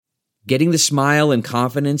Getting the smile and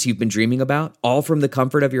confidence you've been dreaming about, all from the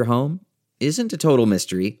comfort of your home, isn't a total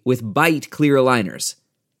mystery with Byte clear aligners.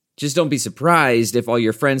 Just don't be surprised if all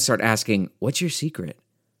your friends start asking, "What's your secret?"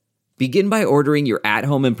 Begin by ordering your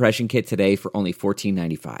at-home impression kit today for only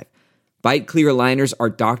 $14.95. Byte clear aligners are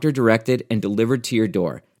doctor-directed and delivered to your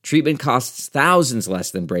door. Treatment costs thousands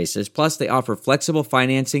less than braces, plus they offer flexible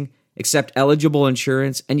financing, accept eligible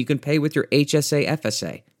insurance, and you can pay with your HSA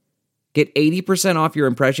FSA. Get 80% off your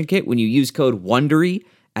impression kit when you use code WONDERY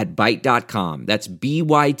at Byte.com. That's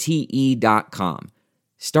BYTE.com.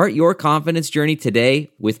 Start your confidence journey today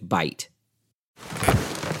with Byte.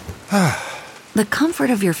 The comfort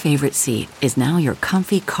of your favorite seat is now your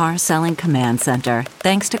comfy car-selling command center,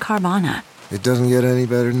 thanks to Carvana. It doesn't get any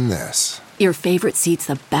better than this. Your favorite seat's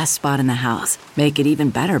the best spot in the house. Make it even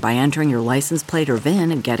better by entering your license plate or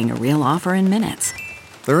VIN and getting a real offer in minutes.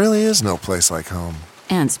 There really is no place like home.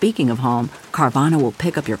 And speaking of home, Carvana will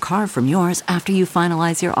pick up your car from yours after you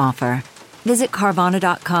finalize your offer. Visit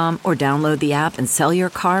Carvana.com or download the app and sell your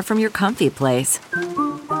car from your comfy place.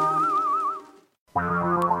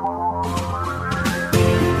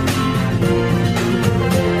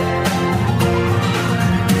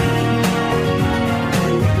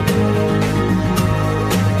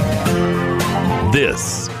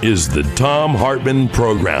 This is the Thom Hartmann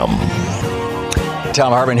Program.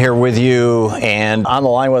 Thom Hartmann here with you, and on the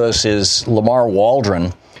line with us is Lamar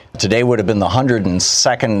Waldron. Today would have been the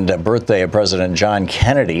 102nd birthday of President John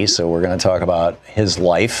Kennedy, so we're going to talk about his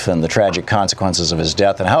life and the tragic consequences of his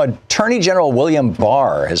death and how Attorney General William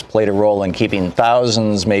Barr has played a role in keeping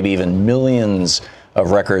thousands, maybe even millions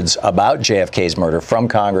of records about JFK's murder from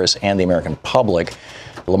Congress and the American public.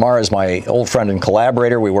 Lamar is my old friend and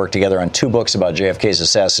collaborator. We worked together on 2 books about JFK's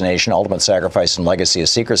assassination, Ultimate Sacrifice and Legacy of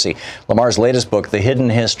Secrecy. Lamar's latest book, The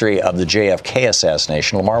Hidden History of the JFK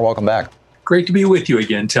Assassination. Lamar, welcome back. Great to be with you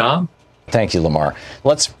again, Thom. Thank you, Lamar.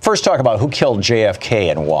 Let's first talk about who killed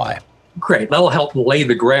JFK and why. Great. That'll help lay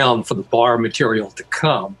the ground for the Barr material to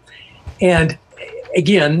come. And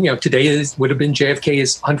again, today would have been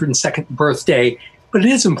JFK's 102nd birthday. But it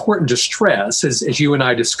is important to stress, as you and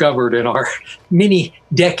I discovered in our many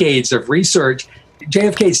decades of research,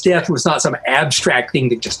 JFK's death was not some abstract thing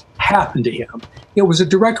that just happened to him. It was a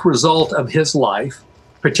direct result of his life,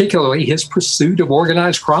 particularly his pursuit of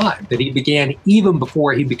organized crime that he began even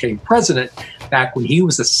before he became president, back when he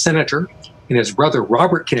was a senator, and his brother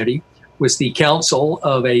Robert Kennedy was the counsel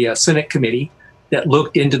of a Senate committee that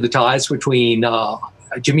looked into the ties between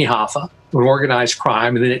Jimmy Hoffa and organized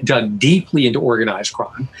crime, and then it dug deeply into organized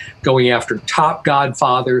crime, going after top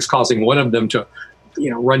godfathers, causing one of them to,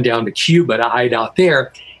 run down to Cuba to hide out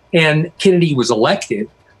there. And Kennedy was elected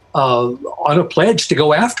on a pledge to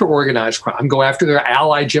go after organized crime, go after their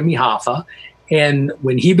ally Jimmy Hoffa. And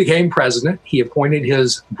when he became president, he appointed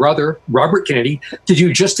his brother, Robert Kennedy, to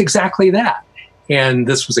do just exactly that. And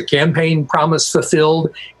this was a campaign promise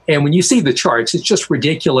fulfilled. And when you see the charts, it's just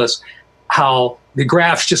ridiculous how the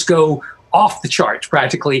graphs just go off the charts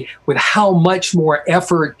practically with how much more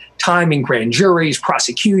effort, time in grand juries,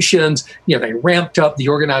 prosecutions. They ramped up the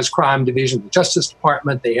organized crime division of the Justice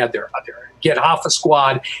Department. They had their Get Hoffa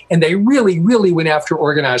squad, and they really, really went after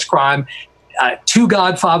organized crime. 2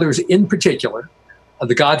 godfathers in particular,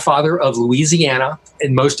 the godfather of Louisiana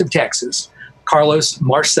and most of Texas, Carlos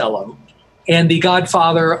Marcello, and the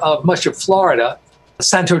godfather of much of Florida,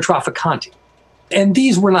 Santo Trafficante. And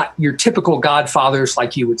these were not your typical godfathers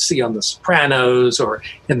like you would see on The Sopranos or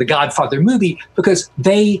in the Godfather movie, because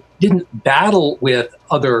they didn't battle with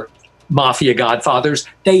other mafia godfathers.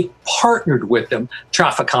 They partnered with them.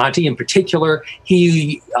 Trafficante, in particular,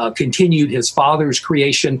 he continued his father's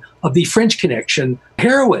creation of the French Connection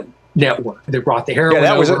heroin network that brought the heroin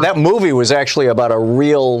over. That movie was actually about a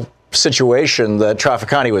real situation that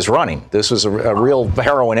Trafficante was running. This was a real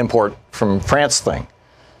heroin import from France thing.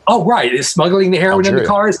 Oh, right. It's smuggling the heroin into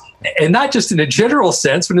cars, and not just in a general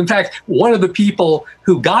sense, but in fact, one of the people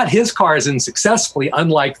who got his cars in successfully,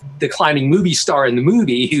 unlike the declining movie star in the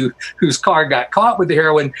movie whose car got caught with the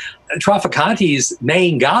heroin, Trafficante's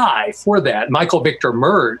main guy for that, Michael Victor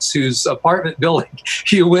Mertz, whose apartment building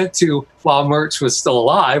he went to while Mertz was still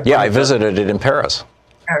alive. Yeah, I visited it in Paris.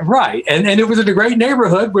 Right. And it was in a great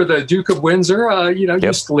neighborhood where the Duke of Windsor,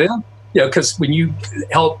 used to live. Because when you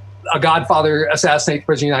help a godfather assassinate the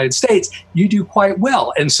President of the United States, you do quite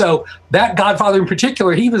well. And so that godfather in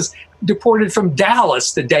particular, he was deported from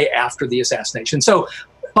Dallas the day after the assassination. So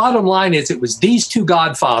bottom line is, it was these 2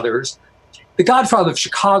 godfathers. The godfather of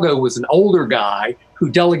Chicago was an older guy who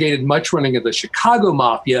delegated much running of the Chicago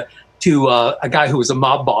mafia to a guy who was a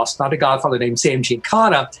mob boss, not a godfather, named Sam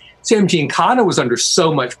Giancana. Sam Giancana was under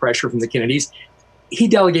so much pressure from the Kennedys. he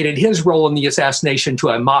delegated his role in the assassination to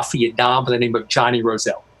a mafia don by the name of Johnny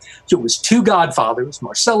Roselli. So it was two godfathers,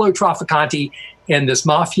 Marcello Traficanti and this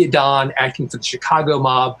mafia don acting for the Chicago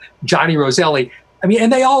mob, Johnny Roselli.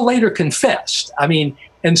 And they all later confessed.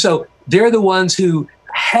 And so they're the ones who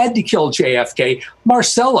had to kill JFK.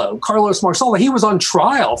 Carlos Marcello, he was on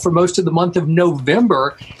trial for most of the month of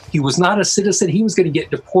November. He was not a citizen. He was going to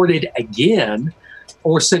get deported again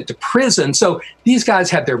or sent to prison. So these guys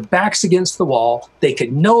had their backs against the wall. They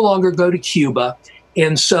could no longer go to Cuba.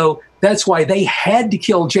 And so that's why they had to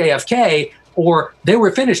kill JFK or they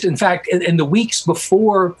were finished. In fact, in the weeks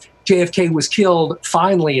before JFK was killed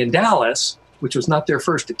finally in Dallas, which was not their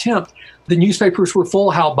first attempt, the newspapers were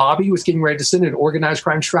full how Bobby was getting ready to send an organized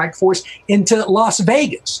crime strike force into Las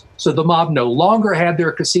Vegas. So the mob no longer had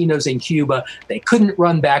their casinos in Cuba. They couldn't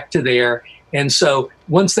run back to there. And so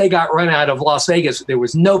once they got run out of Las Vegas, there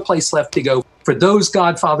was no place left to go for those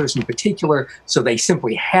godfathers in particular. So they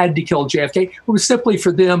simply had to kill JFK. It was simply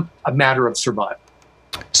for them a matter of survival.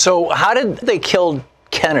 So how did they kill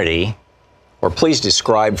Kennedy? Or please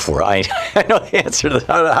describe for I know the answer to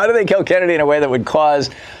that. How do they kill Kennedy in a way that would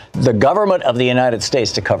cause the government of the United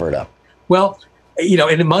States to cover it up? Well,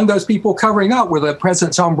 and among those people covering up were the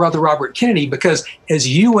president's own brother, Robert Kennedy, because as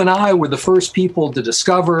you and I were the first people to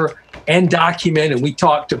discover and document, and we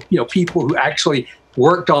talked to people who actually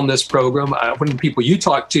worked on this program. One of the people you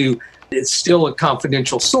talked to is still a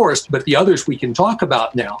confidential source, but the others we can talk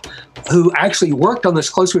about now, who actually worked on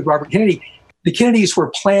this closely with Robert Kennedy. The Kennedys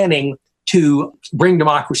were planning to bring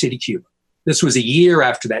democracy to Cuba. This was a year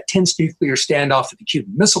after that tense nuclear standoff at the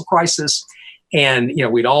Cuban Missile Crisis. And,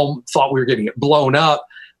 we'd all thought we were going to get blown up.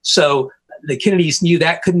 So the Kennedys knew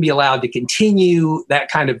that couldn't be allowed to continue, that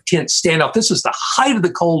kind of tense standoff. This was the height of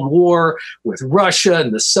the Cold War with Russia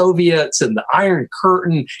and the Soviets and the Iron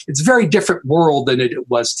Curtain. It's a very different world than it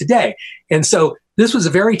was today. And so this was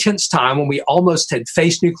a very tense time when we almost had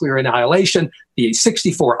faced nuclear annihilation. The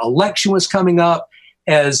 1964 election was coming up.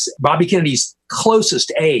 As Bobby Kennedy's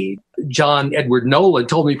closest aide, John Edward Nolan,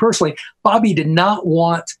 told me personally, Bobby and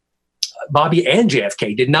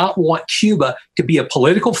JFK did not want Cuba to be a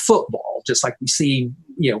political football, just like we see,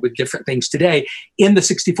 with different things today in the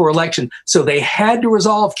 1964 election. So they had to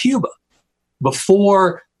resolve Cuba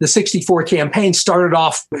before the 1964 campaign started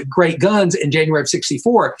off with great guns in January of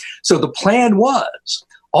 1964. So the plan was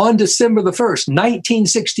on December the 1st,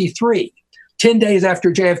 1963, 10 days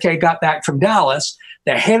after JFK got back from Dallas,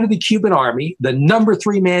 the head of the Cuban army, the number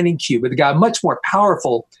 3 man in Cuba, the guy much more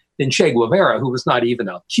powerful than Che Guevara, who was not even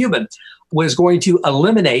a Cuban, was going to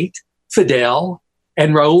eliminate Fidel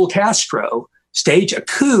and Raul Castro, stage a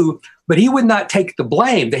coup, but he would not take the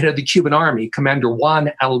blame. The head of the Cuban army, Commander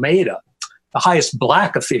Juan Almeida, the highest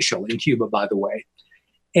black official in Cuba, by the way.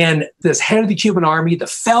 And this head of the Cuban army, the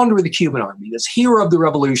founder of the Cuban army, this hero of the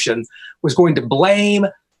revolution, was going to blame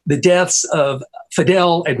the deaths of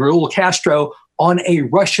Fidel and Raul Castro on a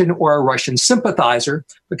Russian or a Russian sympathizer,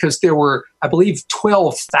 because there were, I believe,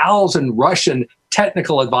 12,000 Russian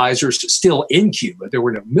technical advisors still in Cuba. There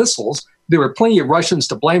were no missiles. There were plenty of Russians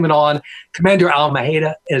to blame it on. Commander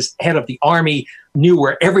Almeida, as head of the army, knew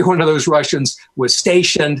where every one of those Russians was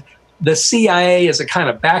stationed. The CIA, as a kind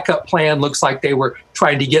of backup plan, looks like they were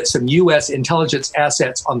trying to get some U.S. intelligence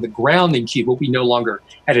assets on the ground in Cuba. We no longer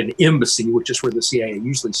had an embassy, which is where the CIA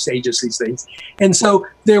usually stages these things. And so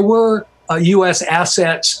there were U.S.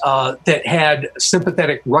 assets that had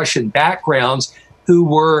sympathetic Russian backgrounds who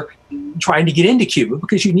were trying to get into Cuba,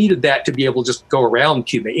 because you needed that to be able to just go around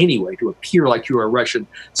Cuba anyway, to appear like you were a Russian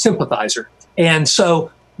sympathizer. And so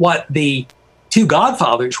what the two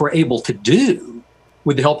godfathers were able to do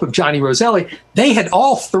with the help of Johnny Roselli, they had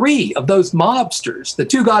all 3 of those mobsters, the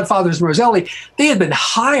two godfathers and Roselli, they had been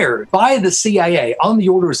hired by the CIA on the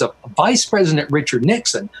orders of Vice President Richard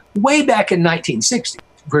Nixon way back in 1960.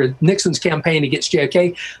 For Nixon's campaign against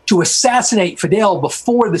JFK to assassinate Fidel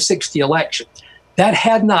before the 1960 election. That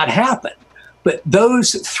had not happened. But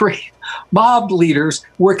those 3 mob leaders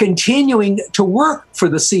were continuing to work for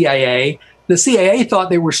the CIA. The CIA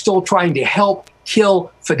thought they were still trying to help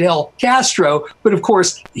kill Fidel Castro, but of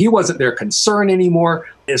course, he wasn't their concern anymore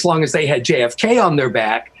as long as they had JFK on their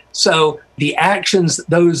back. So the actions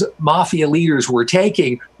those mafia leaders were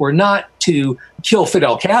taking were not to kill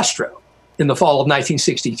Fidel Castro in the fall of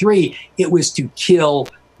 1963, it was to kill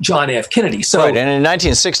John F. Kennedy. So, right, and in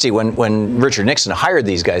 1960, when Richard Nixon hired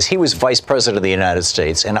these guys, he was vice president of the United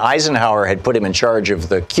States, and Eisenhower had put him in charge of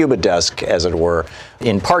the Cuba desk, as it were,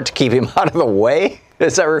 in part to keep him out of the way.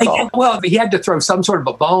 Does that recall? Well, he had to throw some sort of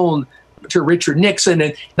a bone to Richard Nixon.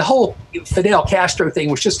 And the whole Fidel Castro thing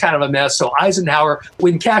was just kind of a mess. So Eisenhower,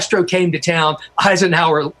 when Castro came to town,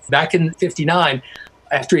 Eisenhower, back in 59,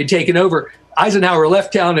 after he'd taken over, Eisenhower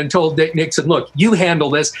left town and told Dick Nixon, look, you handle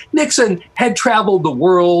this. Nixon had traveled the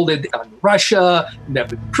world and Russia,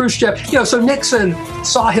 and Khrushchev. So Nixon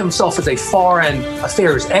saw himself as a foreign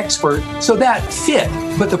affairs expert, so that fit.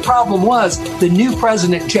 But the problem was the new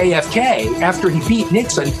president, JFK, after he beat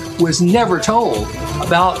Nixon, was never told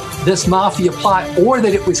about this mafia plot or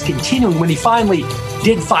that it was continuing. When he finally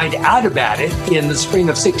did find out about it in the spring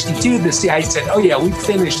of 62, the CIA said, oh yeah, we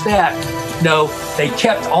finished that. No, they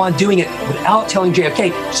kept on doing it without telling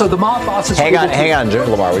JFK. So the mob bosses... Hang on,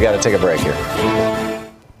 Lamar. We got to take a break here.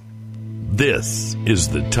 This is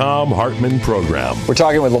the Thom Hartmann Program. We're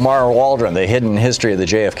talking with Lamar Waldron, the hidden history of the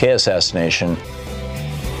JFK assassination.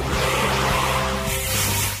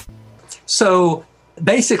 So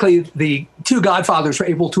basically, the two godfathers were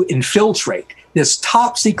able to infiltrate this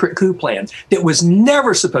top secret coup plan that was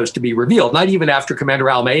never supposed to be revealed, not even after Commander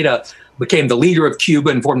Almeida became the leader of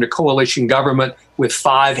Cuba and formed a coalition government with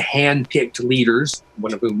 5 hand-picked leaders,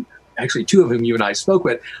 one of whom, actually 2 of whom you and I spoke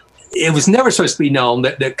with. It was never supposed to be known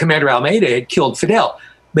that Commander Almeida had killed Fidel.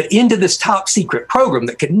 But into this top secret program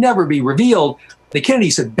that could never be revealed, the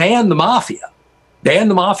Kennedys had banned the mafia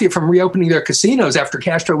from reopening their casinos after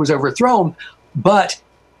Castro was overthrown. But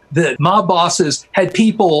the mob bosses had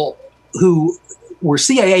people who were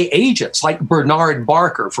CIA agents, like Bernard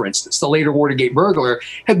Barker, for instance, the later Watergate burglar,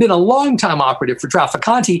 had been a longtime operative for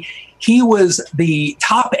Trafficante. He was the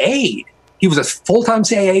top aide. He was a full-time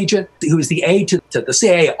CIA agent who was the aide to the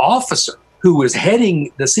CIA officer who was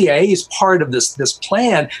heading the CIA's part of this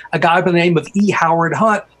plan, a guy by the name of E. Howard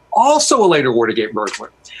Hunt, also a later Watergate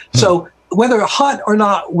burglar. So whether Hunt or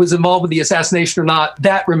not was involved with the assassination or not,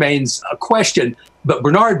 that remains a question. But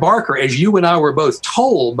Bernard Barker, as you and I were both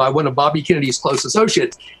told by one of Bobby Kennedy's close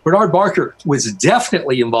associates, Bernard Barker was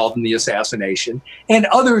definitely involved in the assassination, and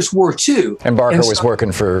others were too. And Barker was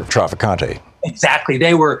working for Trafficante. Exactly.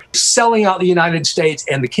 They were selling out the United States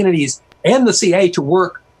and the Kennedys and the CIA to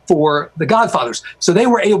work for the Godfathers. So they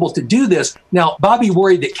were able to do this. Now, Bobby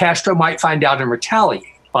worried that Castro might find out and retaliate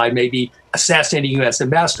by maybe assassinating U.S.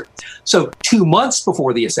 ambassador. So 2 months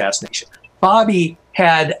before the assassination, Bobby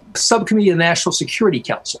had a subcommittee of the National Security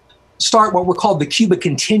Council start what were called the Cuba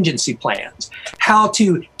contingency plans, how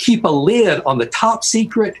to keep a lid on the top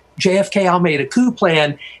secret JFK Almeida coup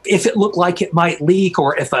plan if it looked like it might leak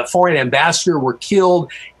or if a foreign ambassador were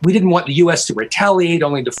killed. We didn't want the U.S. to retaliate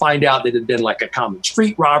only to find out that it had been like a common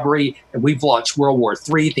street robbery, and we've launched World War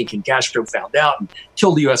III thinking Castro found out and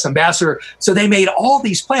killed the U.S. ambassador. So they made all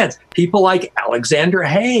these plans. People like Alexander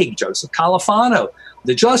Haig, Joseph Califano,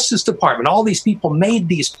 the Justice Department, all these people made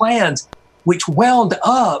these plans, which wound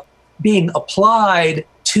up being applied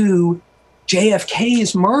to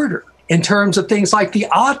JFK's murder in terms of things like the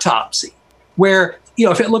autopsy, where,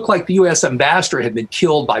 if it looked like the U.S. ambassador had been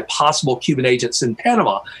killed by possible Cuban agents in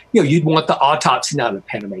Panama, you'd want the autopsy not in a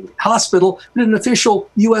Panamanian hospital, but in an official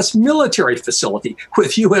U.S. military facility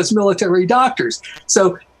with U.S. military doctors.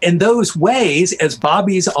 So in those ways, as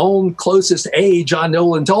Bobby's own closest aide, John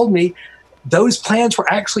Nolan, told me, those plans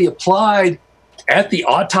were actually applied at the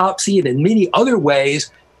autopsy and in many other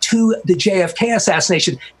ways to the JFK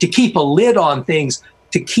assassination to keep a lid on things,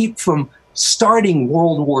 to keep from starting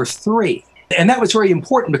World War III. And that was very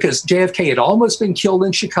important because JFK had almost been killed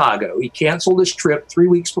in Chicago. He canceled his trip 3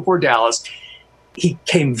 weeks before Dallas. He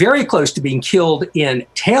came very close to being killed in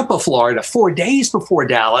Tampa, Florida, 4 days before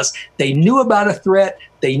Dallas. They knew about a threat.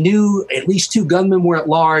 They knew at least 2 gunmen were at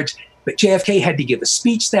large. But JFK had to give a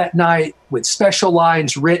speech that night with special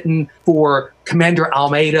lines written for Commander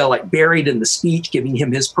Almeida, like buried in the speech, giving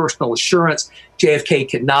him his personal assurance. JFK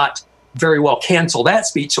could not very well cancel that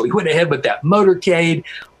speech, so he went ahead with that motorcade.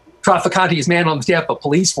 Trafficante's man on the Tampa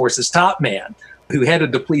police force's top man, who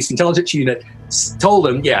headed the police intelligence unit, told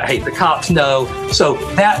him, hey, the cops know. So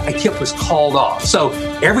that tip was called off. So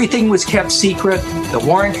everything was kept secret. The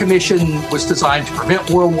Warren Commission was designed to prevent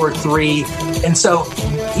World War III. And so,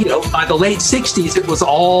 by the late 60s, it was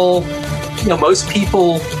all, most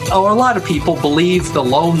people, or a lot of people, believed the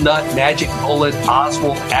lone nut magic bullet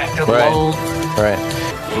Oswald acted alone. Right.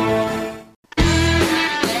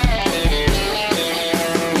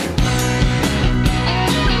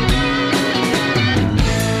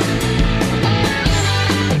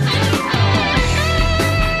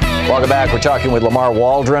 Welcome back. We're talking with Lamar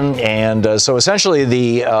Waldron. And so essentially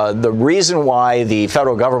the reason why the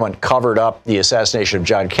federal government covered up the assassination of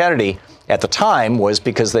John Kennedy at the time was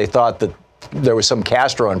because they thought that there was some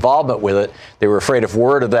Castro involvement with it. They were afraid if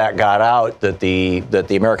word of that got out, that the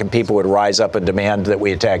American people would rise up and demand that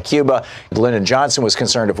we attack Cuba. Lyndon Johnson was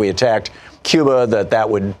concerned if we attacked Cuba, that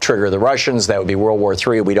would trigger the Russians. That would be World War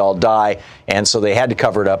III. We'd all die. And so they had to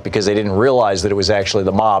cover it up because they didn't realize that it was actually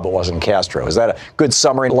the mob. It wasn't Castro. Is that a good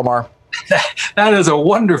summary, Lamar? That is a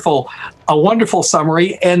wonderful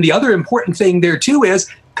summary. And the other important thing there, too, is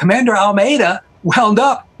Commander Almeida wound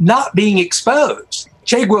up not being exposed.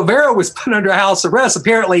 Che Guevara was put under house arrest.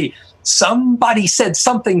 Apparently, somebody said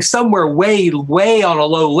something somewhere way on a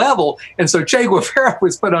low level. And so Che Guevara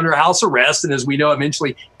was put under house arrest and, as we know,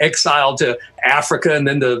 eventually exiled to Africa and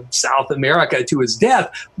then to South America to his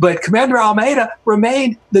death. But Commander Almeida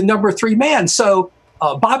remained the number 3 man. So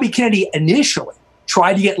Bobby Kennedy initially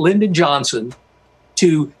tried to get Lyndon Johnson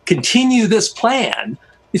to continue this plan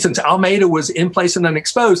since Almeida was in place and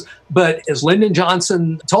unexposed. But as Lyndon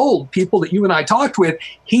Johnson told people that you and I talked with,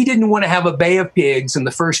 he didn't want to have a Bay of Pigs in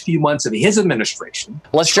the first few months of his administration.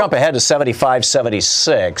 Let's jump ahead to 75,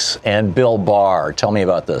 76 and Bill Barr. Tell me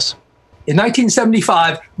about this. In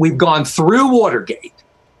 1975, we've gone through Watergate.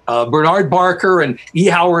 Bernard Barker and E.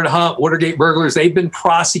 Howard Hunt, Watergate burglars, they've been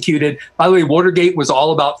prosecuted. By the way, Watergate was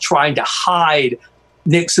all about trying to hide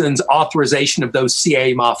Nixon's authorization of those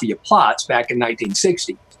CIA mafia plots back in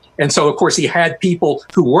 1960. And so, of course, he had people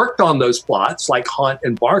who worked on those plots, like Hunt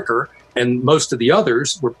and Barker, and most of the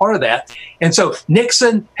others were part of that. And so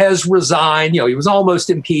Nixon has resigned. He was almost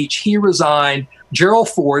impeached. He resigned. Gerald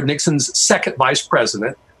Ford, Nixon's second vice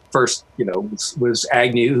president, first, was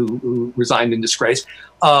Agnew, who resigned in disgrace.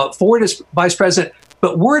 Ford is vice president.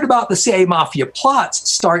 But word about the CIA mafia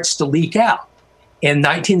plots starts to leak out in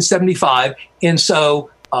 1975. And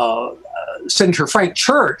so Senator Frank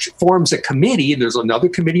Church forms a committee. There's another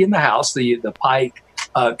committee in the House, the Pike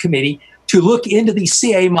Committee, to look into these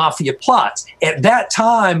CIA mafia plots. At that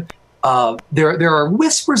time, there are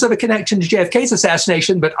whispers of a connection to JFK's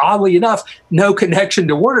assassination, but oddly enough, no connection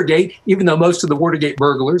to Watergate, even though most of the Watergate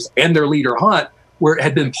burglars and their leader Hunt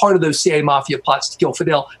had been part of those CIA mafia plots to kill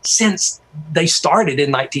Fidel since they started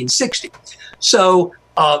in 1960. So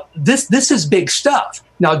this is big stuff.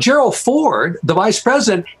 Now, Gerald Ford, the vice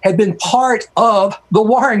president, had been part of the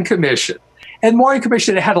Warren Commission. And Warren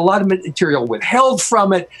Commission had a lot of material withheld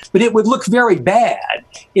from it, but it would look very bad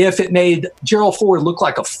if it made Gerald Ford look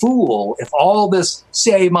like a fool, if all this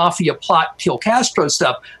CIA mafia plot kill Castro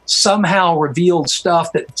stuff somehow revealed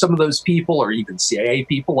stuff that some of those people, or even CIA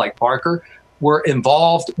people like Barker, were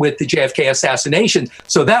involved with the JFK assassination.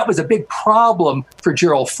 So that was a big problem for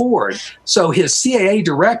Gerald Ford. So his CIA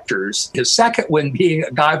directors, his second one being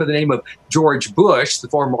a guy by the name of George Bush, the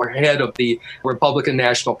former head of the Republican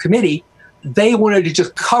National Committee, they wanted to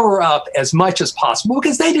just cover up as much as possible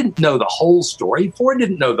because they didn't know the whole story. Ford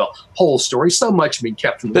didn't know the whole story. So much had been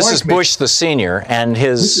kept from the This is Bush the senior, and he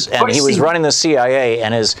was running the CIA,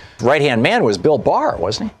 and his right-hand man was Bill Barr,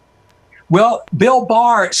 wasn't he? Well, Bill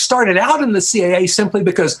Barr started out in the CIA simply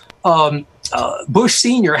because Bush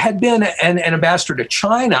Sr. had been an ambassador to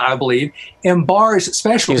China, I believe, and Barr's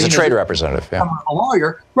specialty— He was a trade representative, yeah. A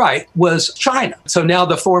lawyer, right, was China. So now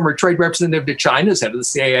the former trade representative to China is head of the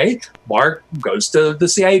CIA. Barr goes to the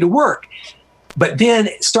CIA to work. But then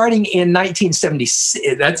starting in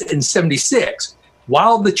 1976, that's in 76,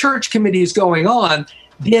 while the Church Committee is going on,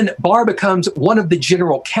 then Barr becomes one of the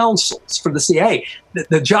general counsels for the CIA.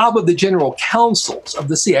 The job of the general counsels of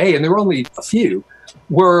the CIA, and there were only a few,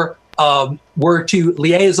 were to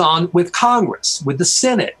liaison with Congress, with the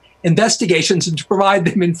Senate, investigations, and to provide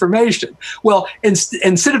them information. Well,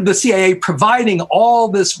 instead of the CIA providing all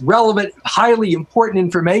this relevant, highly important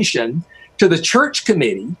information to the Church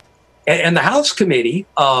Committee and the House Committee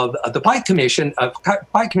of the Pike Commission,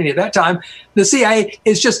 Pike Committee at that time, the CIA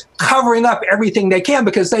is just covering up everything they can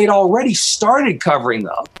because they had already started covering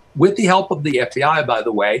up, with the help of the FBI, by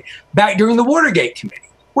the way, back during the Watergate Committee.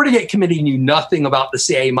 Watergate Committee knew nothing about the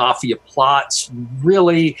CIA mafia plots,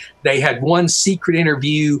 really. They had one secret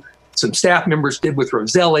interview some staff members did with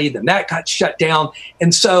Roselli, then that got shut down.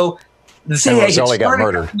 And so the CIA had started got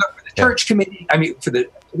murdered. For the Church Committee, for the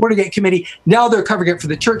Watergate Committee. Now they're covering it for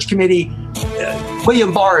the Church Committee.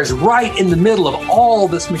 William Barr is right in the middle of all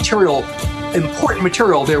this material, important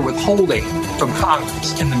material they're withholding from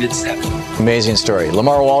Congress in the mid-70s. Amazing story.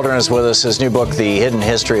 Lamar Waldron is with us. His new book, The Hidden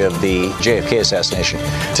History of the JFK Assassination.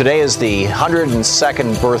 Today is the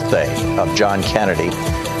 102nd birthday of John Kennedy,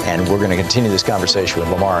 and we're going to continue this conversation with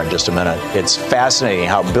Lamar in just a minute. It's fascinating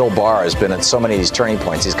how Bill Barr has been at so many of these turning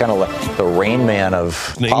points. He's kind of the Rain Man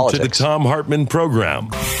of politics. To the Thom Hartman Program.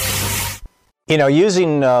 You know,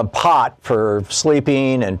 using pot for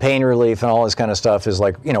sleeping and pain relief and all this kind of stuff is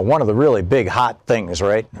like, you know, one of the really big hot things,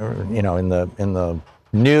 right? You know, in the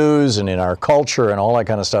news and in our culture and all that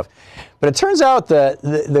kind of stuff. But it turns out that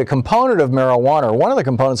the component of marijuana, or one of the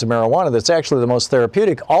components of marijuana that's actually the most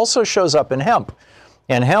therapeutic, also shows up in hemp.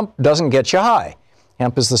 And hemp doesn't get you high.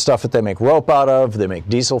 Hemp is the stuff that they make rope out of. They make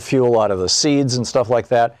diesel fuel out of the seeds and stuff like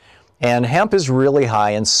that. And hemp is really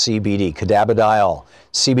high in CBD, cannabidiol.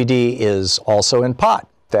 CBD is also in pot.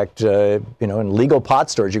 In fact, you know, in legal pot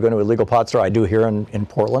stores, you go to a legal pot store, I do here in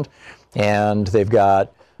Portland, and they've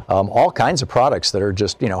got all kinds of products that are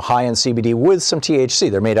just, you know, high in CBD with some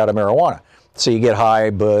THC. They're made out of marijuana. So you get high,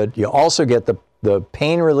 but you also get the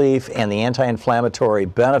pain relief and the anti-inflammatory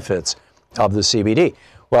benefits of the CBD.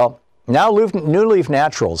 Well, now New Leaf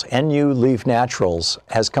Naturals, NU Leaf Naturals,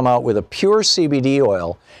 has come out with a pure CBD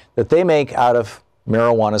oil that they make out of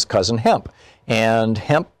marijuana's cousin hemp. And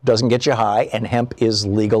hemp doesn't get you high, and hemp is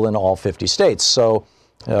legal in all 50 states. So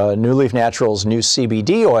New Leaf Naturals' new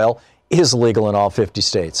CBD oil is legal in all 50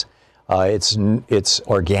 states. It's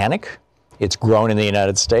organic. It's grown in the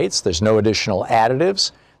United States. There's no additional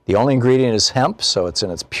additives. The only ingredient is hemp, so it's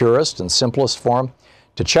in its purest and simplest form.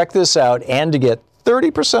 To check this out and to get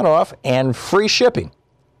 30% off and free shipping.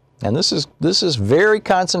 And this is very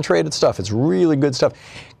concentrated stuff. It's really good stuff.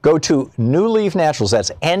 Go to New Leaf Naturals.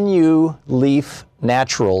 That's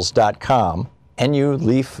nuleafnaturals.com.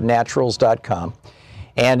 nuleafnaturals.com.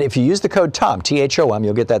 And if you use the code TOM, T-H-O-M,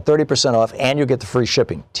 you'll get that 30% off and you'll get the free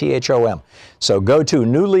shipping, T-H-O-M. So go to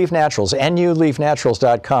New Leaf Naturals,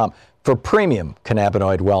 nuleafnaturals.com for premium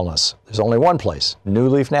cannabinoid wellness. There's only one place,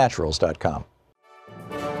 nuleafnaturals.com.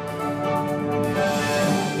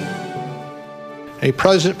 A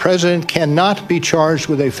president cannot be charged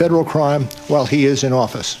with a federal crime while he is in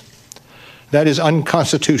office. That is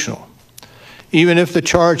unconstitutional. Even if the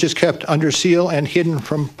charge is kept under seal and hidden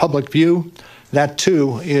from public view, that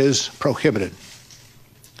too is prohibited.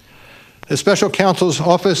 The special counsel's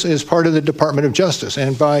office is part of the Department of Justice,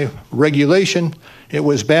 and by regulation, it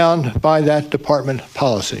was bound by that department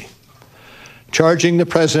policy. Charging the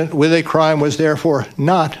president with a crime was therefore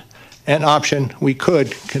not an option we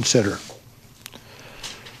could consider.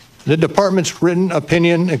 The department's written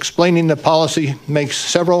opinion explaining the policy makes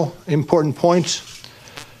several important points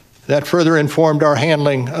that further informed our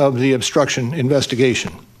handling of the obstruction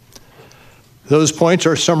investigation. Those points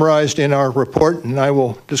are summarized in our report, and I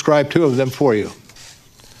will describe two of them for you.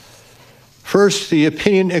 First, the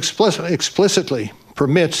opinion explicitly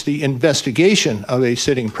permits the investigation of a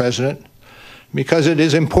sitting president because it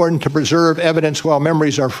is important to preserve evidence while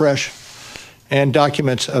memories are fresh and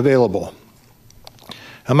documents available.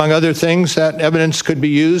 Among other things, that evidence could be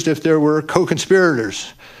used if there were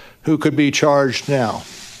co-conspirators who could be charged now.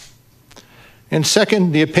 And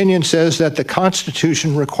second, the opinion says that the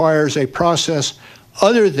Constitution requires a process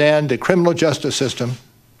other than the criminal justice system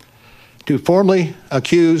to formally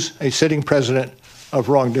accuse a sitting president of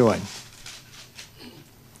wrongdoing.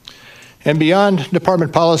 And beyond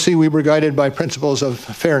department policy, we were guided by principles of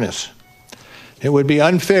fairness. It would be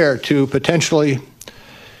unfair to potentially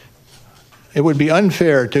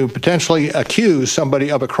accuse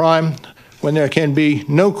somebody of a crime when there can be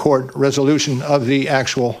no court resolution of the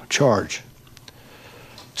actual charge.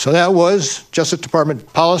 So that was Justice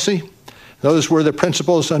Department policy. Those were the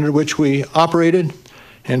principles under which we operated,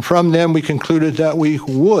 and from them we concluded that we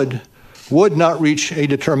would not reach a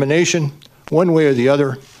determination one way or the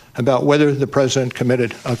other about whether the president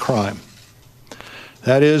committed a crime.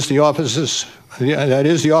 That is the office's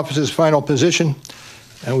final position,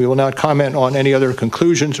 and we will not comment on any other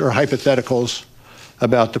conclusions or hypotheticals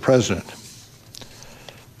about the president.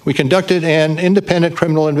 We conducted an independent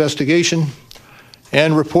criminal investigation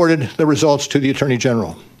and reported the results to the Attorney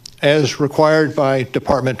General, as required by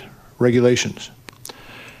department regulations.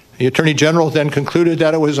 The Attorney General then concluded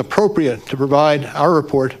that it was appropriate to provide our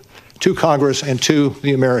report to Congress and to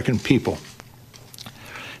the American people.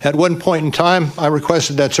 At one point in time, I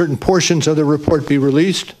requested that certain portions of the report be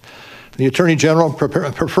released. The Attorney General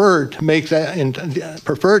preferred to make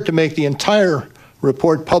the entire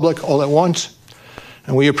report public all at once,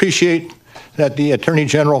 and we appreciate that the Attorney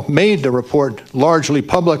General made the report largely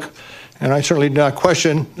public, and I certainly do not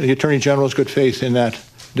question the Attorney General's good faith in that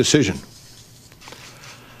decision.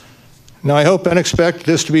 Now, I hope and expect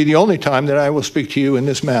this to be the only time that I will speak to you in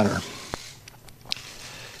this manner.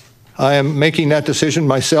 I am making that decision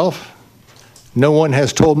myself. No one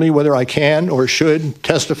has told me whether I can or should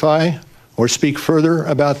testify or speak further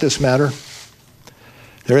about this matter.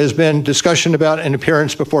 There has been discussion about an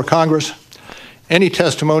appearance before Congress. Any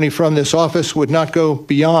testimony from this office would not go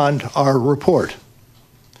beyond our report.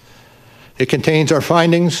 It contains our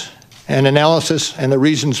findings and analysis and the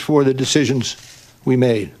reasons for the decisions we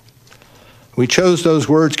made. We chose those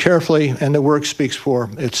words carefully, and the work speaks for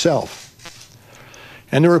itself.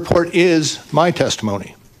 And the report is my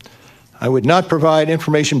testimony. I would not provide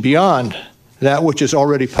information beyond that which is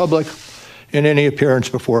already public in any appearance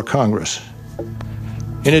before Congress.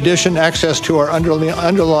 In addition, access to our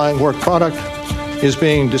underlying work product is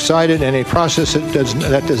being decided in a process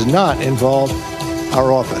that does not involve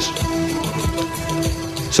our office.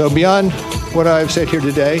 So beyond what I've said here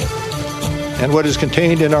today and what is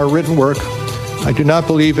contained in our written work, I do not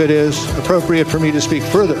believe it is appropriate for me to speak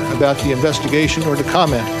further about the investigation or to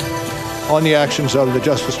comment on the actions of the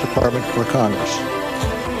Justice Department or Congress.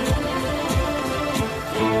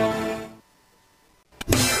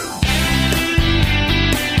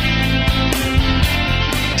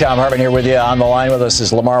 Thom Hartman here with you. On the line with us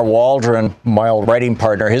is Lamar Waldron, my old writing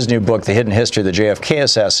partner. His new book, The Hidden History of the JFK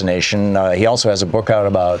Assassination. He also has a book out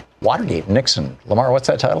about Watergate, Nixon. Lamar, what's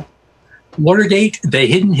that title? Watergate, The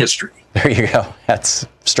Hidden History. There you go. That's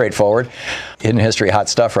straightforward. Hidden history, hot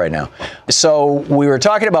stuff right now. So we were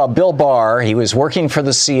talking about Bill Barr. He was working for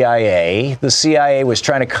the CIA. The CIA was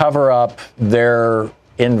trying to cover up their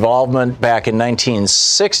involvement back in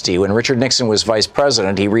 1960 when Richard Nixon was vice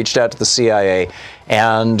president. He reached out to the CIA,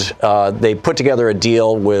 and they put together a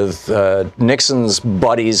deal with Nixon's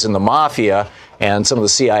buddies in the mafia and some of the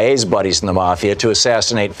CIA's buddies in the mafia to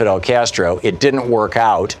assassinate Fidel Castro. It didn't work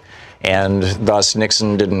out, and thus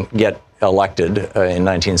Nixon didn't get elected in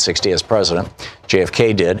 1960 as president.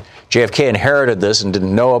 JFK did. JFK inherited this and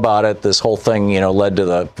didn't know about it. This whole thing, led to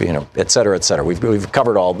the, et cetera, et cetera. We've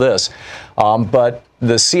covered all this. But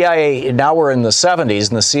the CIA, now we're in the 70s,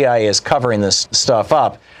 and the CIA is covering this stuff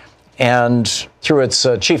up. And through its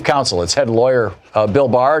chief counsel, its head lawyer, Bill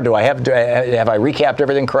Barr, have I recapped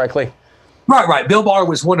everything correctly? Right. Bill Barr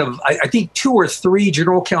was one of, I think, 2 or 3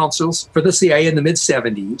 general counsels for the CIA in the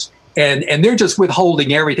mid-70s. And they're just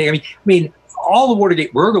withholding everything. I mean, all the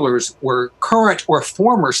Watergate burglars were current or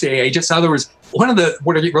former CIA agents. In other words, one of the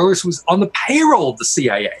Watergate burglars was on the payroll of the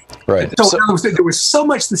CIA. Right. So there was so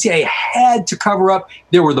much the CIA had to cover up.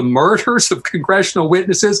 There were the murders of congressional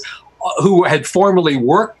witnesses who had formerly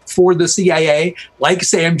worked for the CIA, like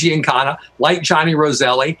Sam Giancana, like Johnny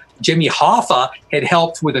Roselli. Jimmy Hoffa had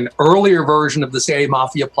helped with an earlier version of the CIA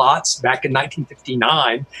mafia plots back in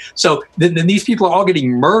 1959. So then these people are all getting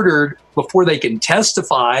murdered before they can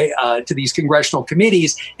testify to these congressional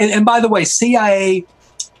committees. And by the way, CIA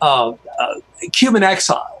Cuban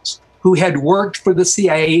exiles who had worked for the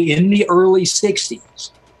CIA in the early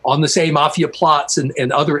 60s on the same mafia plots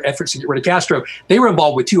and other efforts to get rid of Castro, they were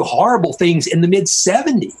involved with 2 horrible things in the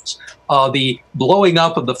mid-70s. The blowing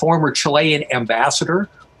up of the former Chilean ambassador,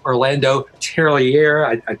 Orlando Terrier,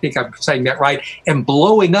 I think I'm saying that right, and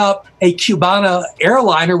blowing up a Cubana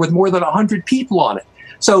airliner with more than 100 people on it.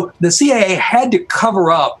 So the CIA had to cover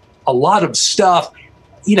up a lot of stuff.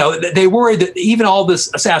 They worried that even all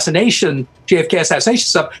this assassination, JFK assassination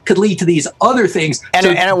stuff, could lead to these other things. And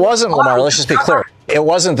it wasn't, Lamar, let's just be clear. It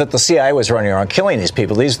wasn't that the CIA was running around killing these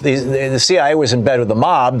people. The CIA was in bed with the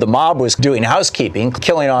mob. The mob was doing housekeeping,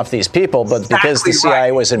 killing off these people. But because the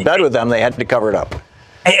CIA was in bed with them, they had to cover it up.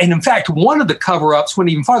 And in fact, one of the cover-ups went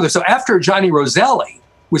even farther. So after Johnny Roselli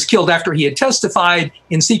was killed after he had testified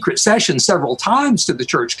in secret session several times to the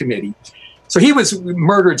Church Committee, so he was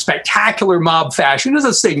murdered in spectacular mob fashion as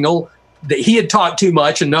a signal that he had talked too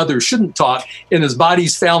much and others shouldn't talk, and his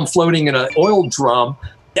body's found floating in an oil drum.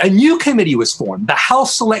 A new committee was formed, the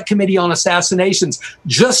House Select Committee on Assassinations,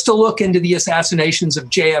 just to look into the assassinations of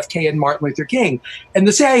JFK and Martin Luther King. And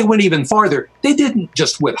the CIA went even farther. They didn't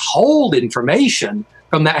just withhold information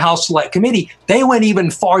from that House Select Committee. They went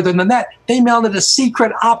even farther than that. They mounted a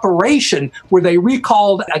secret operation where they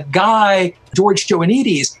recalled a guy, George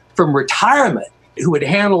Joannides, from retirement, who had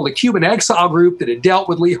handled a Cuban exile group that had dealt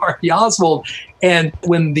with Lee Harvey Oswald. And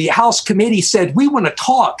when the House committee said, we want to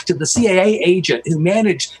talk to the CIA agent who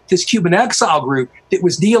managed this Cuban exile group that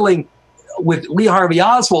was dealing with Lee Harvey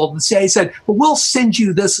Oswald, the CIA said, well, we'll send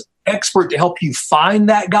you this expert to help you find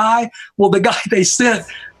that guy. Well, the guy they sent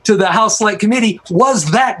to the House Select Committee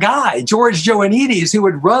was that guy, George Joannides, who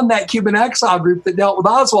had run that Cuban exile group that dealt with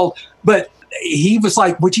Oswald. But he was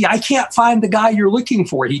like, well, gee, I can't find the guy you're looking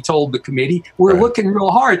for, he told the committee. We're looking real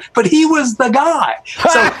hard. But he was the guy.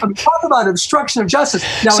 So I'm talking about obstruction of justice.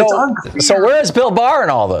 Now, it's unclear. So where is Bill Barr in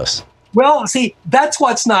all this? Well, see, that's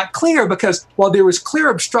what's not clear, because while there was clear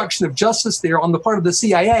obstruction of justice there on the part of the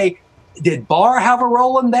CIA, did Barr have a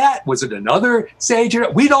role in that? Was it another CIA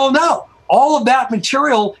agent? We don't know. all of that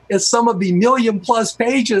material is some of the million-plus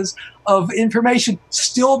pages of information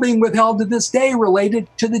still being withheld to this day related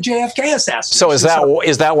to the JFK assassination. So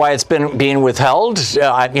is that why it's been being withheld?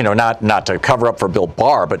 Not to cover up for Bill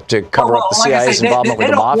Barr, but to cover up the CIA's involvement with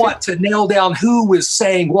the mafia? They don't want to nail down who was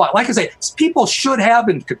saying what. Like I say, people should have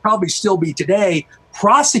and could probably still be today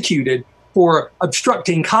prosecuted for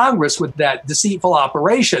obstructing Congress with that deceitful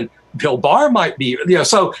operation. Bill Barr might be,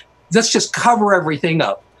 so let's just cover everything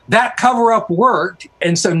up. That cover-up worked,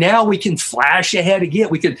 and so now we can flash ahead again.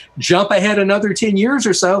 We could jump ahead another 10 years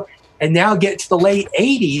or so and now get to the late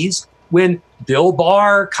 80s when Bill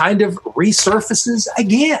Barr kind of resurfaces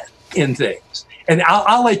again in things. And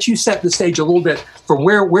I'll let you set the stage a little bit for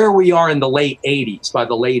where we are in the late 80s, by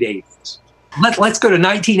the late 80s. Let's go to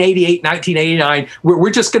 1988, 1989. We're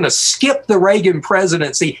just going to skip the Reagan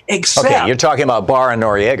presidency, except... Okay, you're talking about Barr and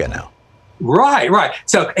Noriega now. Right.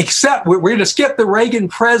 So except we're going to skip the Reagan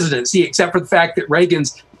presidency, except for the fact that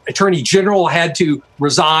Reagan's attorney general had to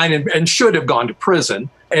resign and should have gone to prison,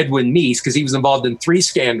 Edwin Meese, because he was involved in 3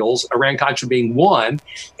 scandals, Iran Contra being one.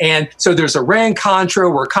 And so there's Iran Contra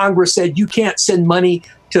where Congress said you can't send money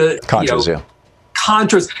to Contras,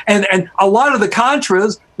 Contras. And a lot of the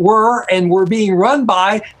Contras were being run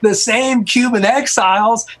by the same Cuban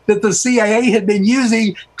exiles that the CIA had been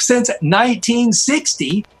using since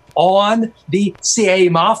 1960 on the CIA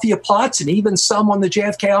mafia plots, and even some on the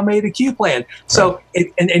JFK Almeida Q plan. So,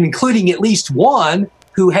 and including at least one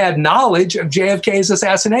who had knowledge of JFK's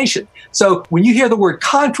assassination. So when you hear the word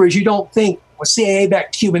Contras, you don't think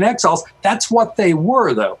CIA-backed Cuban exiles. That's what they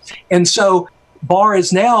were, though. And so Barr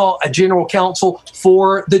is now a general counsel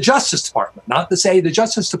for the Justice Department, not the CIA, the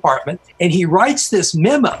Justice Department. And he writes this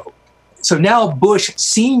memo. So now Bush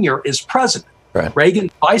Sr. is president. Right.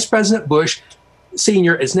 Reagan, Vice President Bush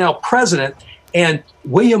Sr. is now president, and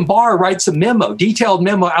William Barr writes a detailed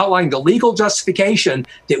memo outlining the legal justification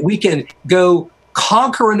that we can go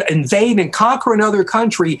invade and conquer another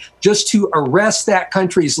country just to arrest that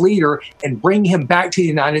country's leader and bring him back to the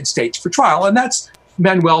United States for trial. And that's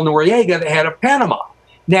Manuel Noriega, the head of Panama.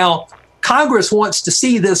 Now, Congress wants to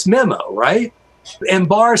see this memo, right? And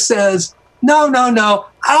Barr says, no,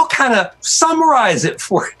 I'll kind of summarize it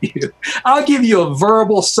for you. I'll give you a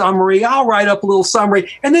verbal summary. I'll write up a little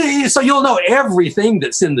summary. And then so you'll know everything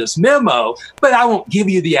that's in this memo, but I won't give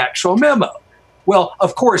you the actual memo. Well,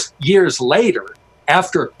 of course, years later,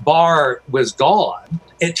 after Barr was gone,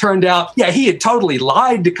 it turned out, he had totally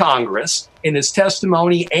lied to Congress in his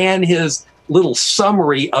testimony and his little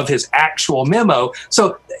summary of his actual memo.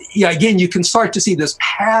 So, again, you can start to see this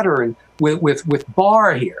pattern with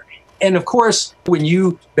Barr here. And of course, when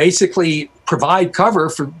you basically provide cover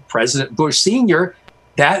for President Bush Sr.,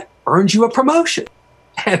 that earns you a promotion.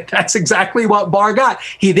 And that's exactly what Barr got.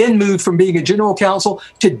 He then moved from being a general counsel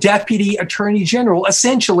to deputy attorney general,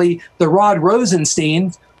 essentially the Rod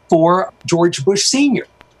Rosenstein for George Bush Sr.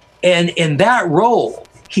 And in that role,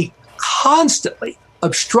 he constantly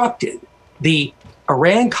obstructed the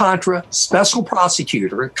Iran Contra special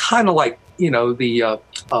prosecutor, kind of like the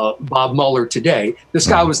Bob Mueller today. This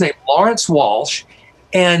guy was named Lawrence Walsh,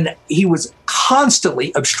 and he was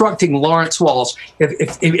constantly obstructing Lawrence Walsh.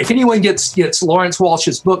 If anyone gets Lawrence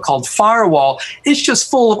Walsh's book called Firewall, it's just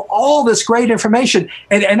full of all this great information.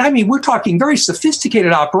 And I mean, we're talking very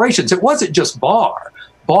sophisticated operations. It wasn't just Barr.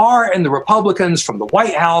 Barr and the Republicans from the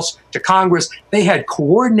White House to Congress, they had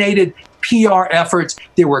coordinated PR efforts.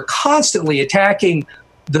 They were constantly attacking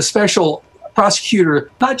the special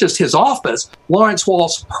prosecutor, not just his office, Lawrence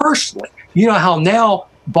Walsh personally. You know how now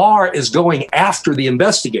Barr is going after the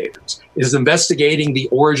investigators, is investigating the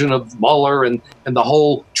origin of Mueller and the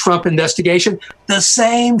whole Trump investigation. The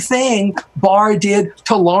same thing Barr did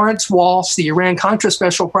to Lawrence Walsh, the Iran Contra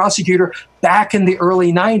special prosecutor, back in the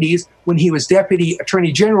early 90s when he was deputy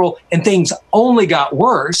attorney general, and things only got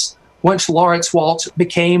worse once Lawrence Walsh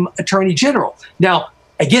became attorney general. Now,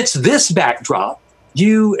 against this backdrop,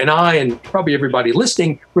 you and I and probably everybody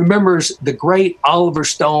listening remembers the great Oliver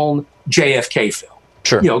Stone JFK film.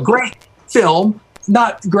 Sure. Great film,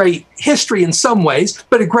 not great history in some ways,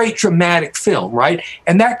 but a great dramatic film, right?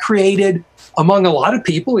 And that created, among a lot of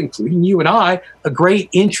people, including you and I, a great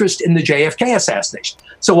interest in the JFK assassination.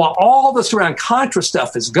 So while all this around Contra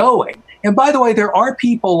stuff is going, and by the way, there are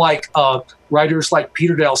people like writers like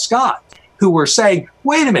Peter Dale Scott who were saying,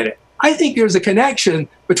 wait a minute, I think there's a connection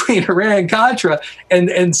between Iran Contra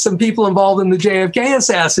and some people involved in the JFK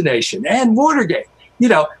assassination and Watergate,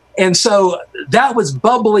 And so that was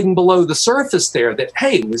bubbling below the surface there that,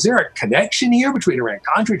 hey, was there a connection here between Iran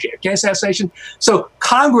Contra and JFK assassination? So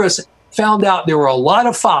Congress found out there were a lot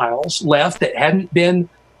of files left that hadn't been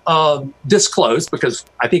disclosed, because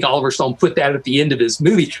I think Oliver Stone put that at the end of his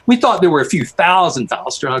movie. We thought there were a few thousand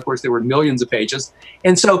files. Of course, there were millions of pages.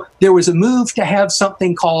 And so there was a move to have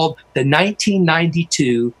something called the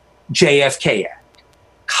 1992 JFK Act.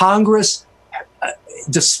 Congress,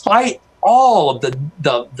 despite all of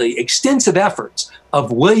the extensive efforts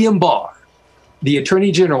of William Barr, the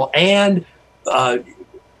Attorney General, and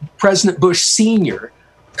President Bush Sr.,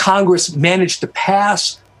 Congress managed to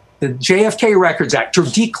pass the JFK Records Act to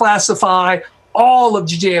declassify all of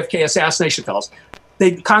the JFK assassination files.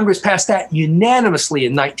 Congress passed that unanimously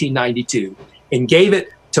in 1992 and gave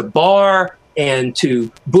it to Barr and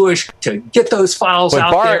to Bush to get those files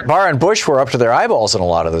out there. Barr and Bush were up to their eyeballs in a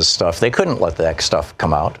lot of this stuff. They couldn't let that stuff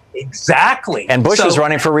come out. Exactly. And Bush was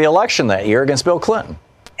running for re-election that year against Bill Clinton.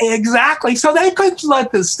 Exactly. So they couldn't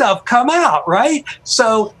let this stuff come out, right?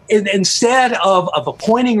 So instead of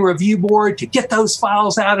appointing a review board to get those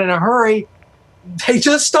files out in a hurry, they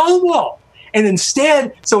just stonewalled. And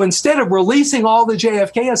instead of releasing all the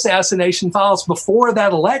JFK assassination files before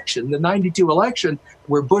that election, the 92 election,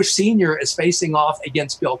 where Bush Sr. is facing off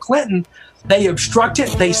against Bill Clinton, they obstruct it,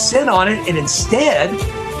 they sit on it, and instead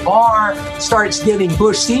Barr starts giving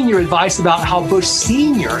Bush Sr. advice about how Bush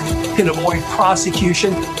Sr. can avoid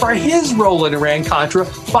prosecution for his role in Iran Contra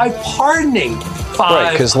by pardoning five.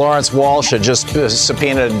 Right, because Lawrence Walsh had just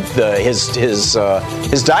subpoenaed his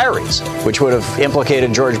diaries, which would have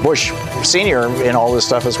implicated George Bush Sr. in all this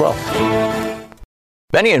stuff as well.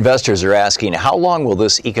 Many investors are asking, how long will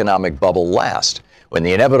this economic bubble last? When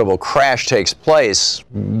the inevitable crash takes place,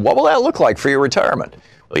 what will that look like for your retirement?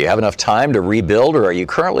 Will you have enough time to rebuild, or are you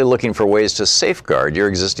currently looking for ways to safeguard your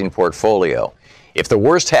existing portfolio? If the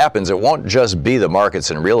worst happens, it won't just be the markets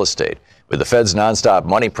and real estate. With the Fed's nonstop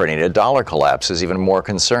money printing, a dollar collapse is even more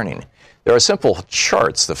concerning. There are simple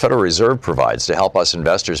charts the Federal Reserve provides to help us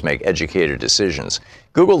investors make educated decisions.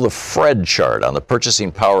 Google the Fred chart on the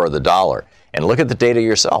purchasing power of the dollar and look at the data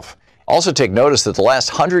yourself. Also take notice that the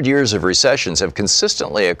last 100 years of recessions have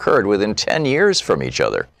consistently occurred within 10 years from each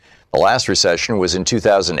other. The last recession was in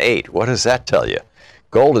 2008. What does that tell you?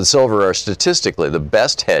 Gold and silver are statistically the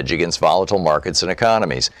best hedge against volatile markets and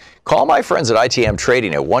economies. Call my friends at ITM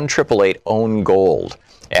Trading at 1-888-OWN-GOLD.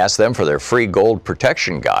 Ask them for their free gold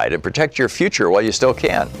protection guide and protect your future while you still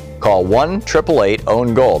can. Call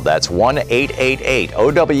 1-888-OWN-GOLD. That's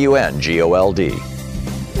 1-888-OWN-GOLD.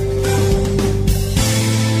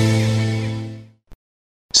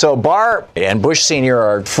 So Barr and Bush Sr.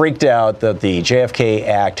 are freaked out that the JFK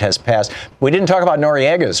Act has passed. We didn't talk about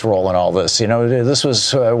Noriega's role in all this. You know, this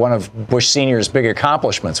was one of Bush Sr.'s big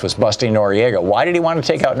accomplishments, was busting Noriega. Why did he want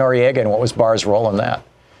to take out Noriega, and what was Barr's role in that?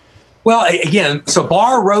 Well, again, so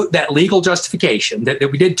Barr wrote that legal justification that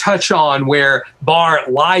we did touch on, where Barr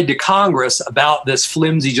lied to Congress about this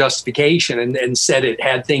flimsy justification and said it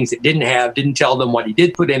had things it didn't have, didn't tell them what he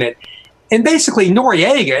did put in it. And basically,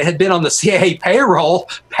 Noriega had been on the CIA payroll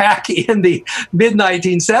back in the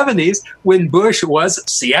mid-1970s when Bush was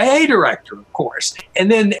CIA director, of course. And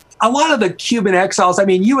then a lot of the Cuban exiles, I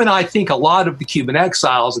mean, you and I think a lot of the Cuban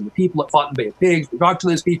exiles and the people that fought in the Bay of Pigs, we talked to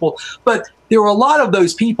those people, but there were a lot of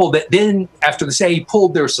those people that then, after the CIA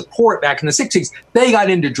pulled their support back in the 60s, they got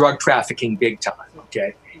into drug trafficking big time,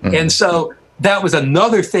 okay? Mm-hmm. And so that was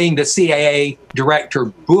another thing that CIA Director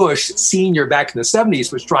Bush Sr. back in the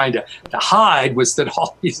 70s was trying to hide, was that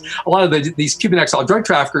a lot of these Cuban exile drug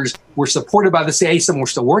traffickers were supported by the CIA. Some were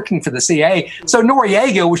still working for the CIA. So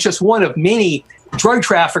Noriega was just one of many drug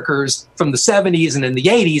traffickers from the 70s and in the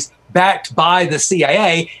 80s backed by the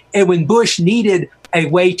CIA. And when Bush needed a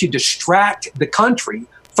way to distract the country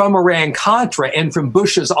from Iran Contra and from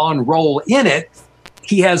Bush's own role in it,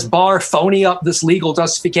 he has Barr phony up this legal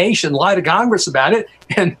justification, lie to Congress about it,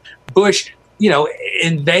 and Bush,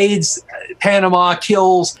 invades Panama,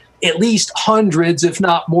 kills at least hundreds, if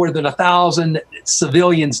not more than 1,000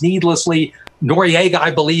 civilians needlessly. Noriega,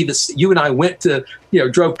 I believe, you and I went to,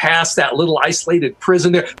 drove past that little isolated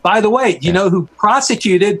prison there. By the way, you know who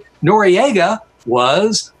prosecuted Noriega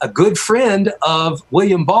was a good friend of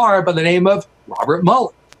William Barr by the name of Robert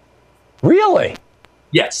Mueller. Really?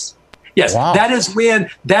 Yes. Yes, wow. That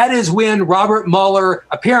is when Robert Mueller,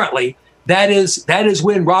 apparently, that is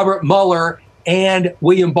when Robert Mueller and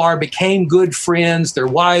William Barr became good friends. Their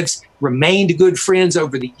wives remained good friends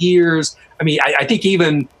over the years. I mean, I think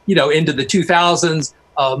even, into the 2000s,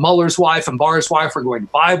 Mueller's wife and Barr's wife were going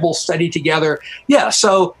Bible study together. Yeah,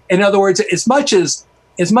 so in other words, as much as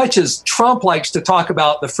Trump likes to talk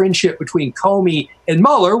about the friendship between Comey and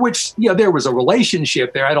Mueller, which, there was a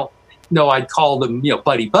relationship there. I don't know I'd call them,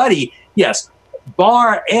 buddy-buddy. Yes,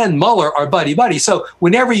 Barr and Mueller are buddy-buddy. So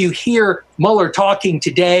whenever you hear Mueller talking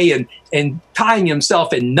today and tying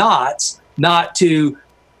himself in knots not to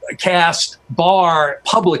cast Barr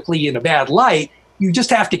publicly in a bad light, you just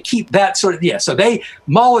have to keep that sort of, So the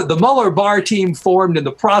Mueller-Barr team formed in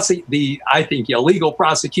the I think, illegal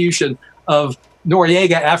prosecution of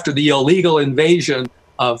Noriega after the illegal invasion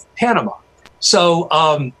of Panama. So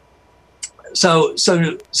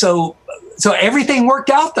everything worked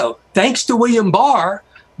out, though. Thanks to William Barr,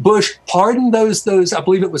 Bush pardoned those I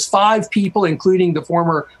believe it was 5 people, including the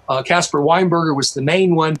former Caspar Weinberger was the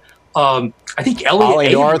main one. I think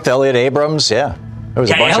Elliot Abrams, yeah. There was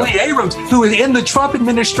a bunch Elliot Abrams, who is in the Trump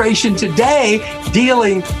administration today,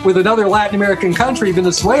 dealing with another Latin American country,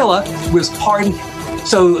 Venezuela, was pardoned.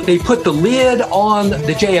 So they put the lid on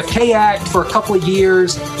the JFK Act for a couple of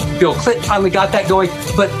years. Bill Clinton finally got that going.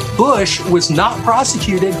 But Bush was not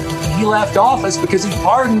prosecuted. He left office because he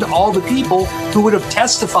pardoned all the people who would have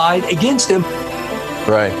testified against him.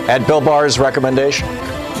 Right. At Bill Barr's recommendation.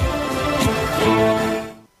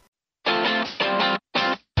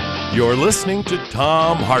 You're listening to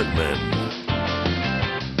Thom Hartmann.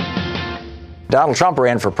 Donald Trump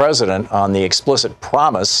ran for president on the explicit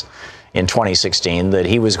promise in 2016 that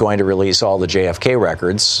he was going to release all the JFK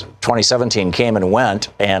records. 2017 came and went,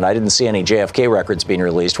 and I didn't see any JFK records being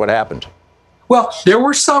released. What happened? Well, there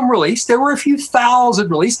were some released. There were a few thousand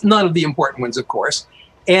released, none of the important ones, of course.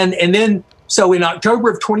 And then, so in October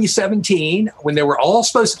of 2017, when they were all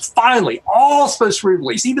supposed to be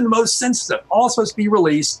released, even the most sensitive, all supposed to be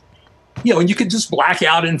released, and you could just black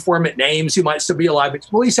out informant names who might still be alive, but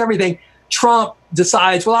release everything. Trump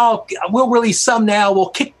decides, we'll release some now. We'll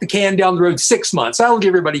kick the can down the road 6 months. That'll give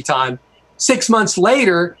everybody time. 6 months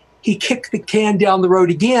later, he kicked the can down the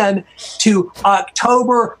road again to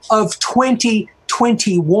October of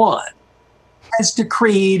 2021. Has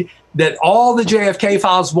decreed that all the JFK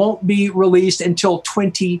files won't be released until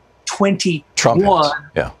 2021,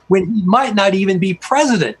 when he might not even be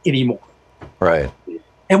president anymore. Right.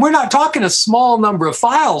 And we're not talking a small number of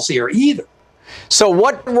files here either. So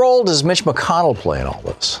what role does Mitch McConnell play in all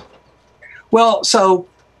this? Well, so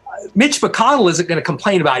Mitch McConnell isn't going to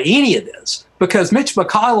complain about any of this because Mitch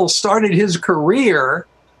McConnell started his career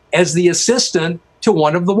as the assistant to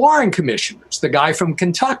one of the Warren commissioners, the guy from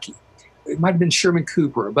Kentucky. It might have been Sherman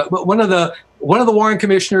Cooper, but one of the Warren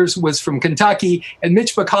commissioners was from Kentucky, and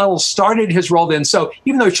Mitch McConnell started his role then. So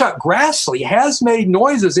even though Chuck Grassley has made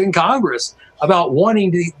noises in Congress about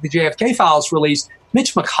wanting the JFK files released,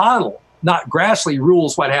 Mitch McConnell, not Grassley,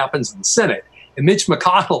 rules what happens in the Senate. And Mitch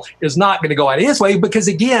McConnell is not going to go out of his way because,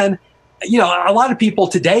 again, a lot of people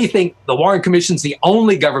today think the Warren Commission's the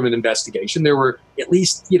only government investigation. There were at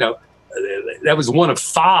least, that was one of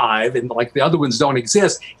 5, and like the other ones don't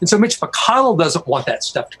exist. And so Mitch McConnell doesn't want that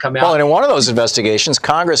stuff to come out. Well, and in one of those investigations,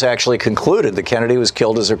 Congress actually concluded that Kennedy was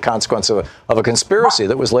killed as a consequence of a conspiracy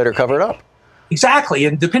that was later covered up. Exactly.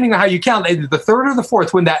 And depending on how you count, the third or the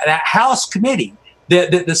fourth, when that House committee,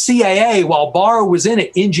 the CIA, while Barr was in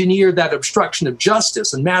it, engineered that obstruction of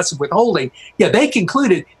justice and massive withholding. They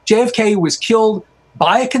concluded JFK was killed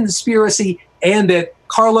by a conspiracy and that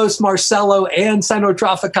Carlos Marcello and Sandro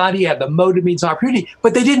Trafficante had the motive, means, and opportunity,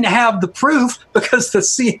 but they didn't have the proof because the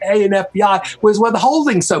CIA and FBI was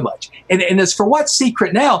withholding so much. And as for what's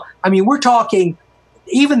secret now, I mean, we're talking,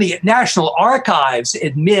 even the National Archives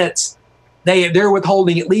admits they're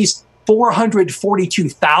withholding at least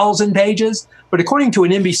 442,000 pages. But according to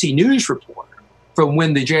an NBC News report from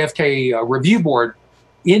when the JFK Review Board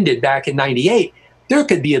ended back in 98, there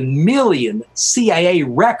could be 1 million CIA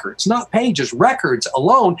records, not pages, records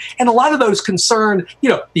alone. And a lot of those concern,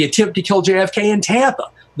 the attempt to kill JFK in Tampa,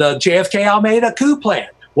 the JFK Almeida coup plan,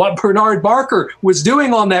 what Bernard Barker was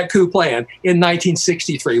doing on that coup plan in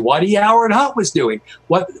 1963, what E. Howard Hunt was doing,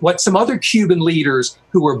 what some other Cuban leaders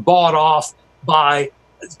who were bought off by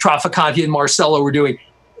Trafficante and Marcello were doing.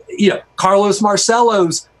 Carlos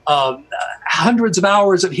Marcello's hundreds of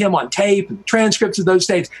hours of him on tape and transcripts of those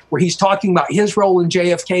tapes where he's talking about his role in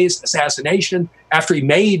JFK's assassination after he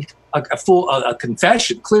made a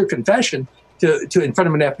clear confession to in front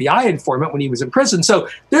of an FBI informant when he was in prison. So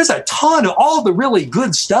there's a ton of all the really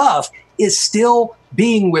good stuff is still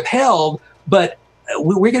being withheld, but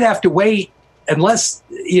we're going to have to wait unless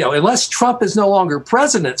Trump is no longer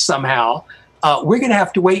president somehow. We're going to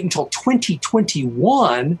have to wait until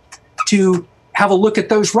 2021 to have a look at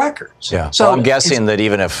those records. Yeah. So I'm guessing that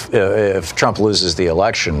even if Trump loses the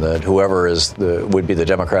election, that whoever would be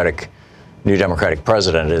the new Democratic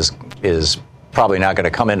president is probably not going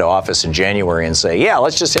to come into office in January and say, yeah,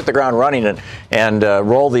 let's just hit the ground running and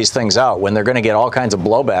roll these things out when they're going to get all kinds of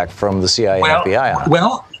blowback from the CIA and FBI on it.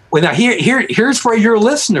 Well, Well, now here's where your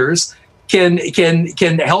listeners can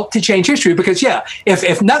help to change history, because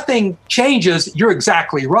if nothing changes, you're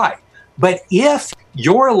exactly right. But if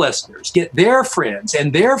your listeners get their friends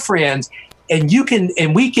and their friends, and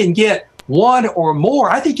we can get one or more,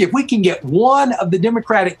 I think if we can get one of the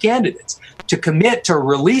Democratic candidates to commit to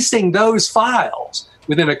releasing those files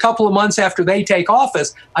within a couple of months after they take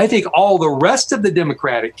office, I think all the rest of the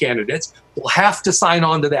Democratic candidates will have to sign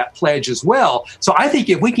on to that pledge as well. So I think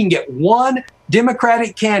if we can get one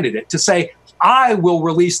Democratic candidate to say, I will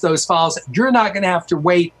release those files, you're not going to have to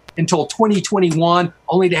wait until 2021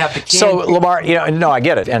 only to have the candidate. So, Lamar, no, I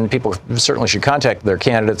get it. And people certainly should contact their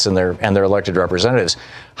candidates and their elected representatives.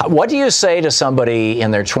 What do you say to somebody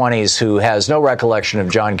in their 20s who has no recollection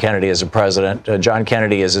of John Kennedy as a president? John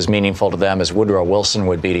Kennedy is as meaningful to them as Woodrow Wilson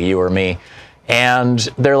would be to you or me. And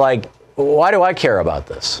they're like, why do I care about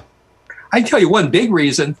this? I tell you one big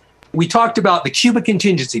reason. We talked about the Cuba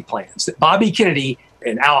contingency plans that Bobby Kennedy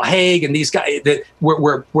and Al Haig and these guys that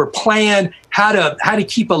were planned how to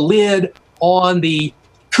keep a lid on the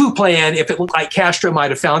coup plan if it looked like Castro might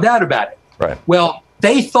have found out about it. Right. Well,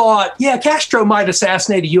 they thought, Castro might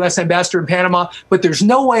assassinate a U.S. ambassador in Panama, but there's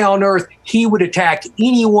no way on earth he would attack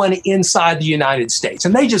anyone inside the United States.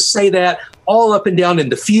 And they just say that all up and down in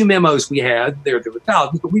the few memos we had. There were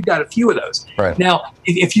thousands, but we've got a few of those. Right. Now,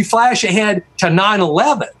 if you flash ahead to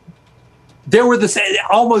 9/11, there were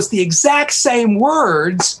almost the exact same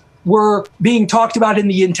words were being talked about in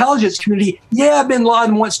the intelligence community. Yeah, bin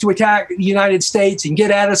Laden wants to attack the United States and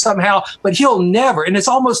get at us somehow, but he'll never, and it's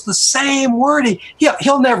almost the same wording,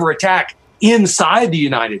 he'll never attack inside the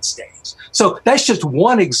United States. So that's just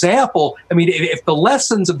one example. I mean, if the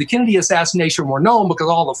lessons of the Kennedy assassination were known because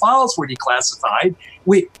all the files were declassified,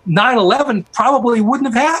 9/11 probably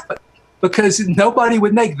wouldn't have happened because nobody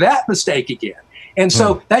would make that mistake again. And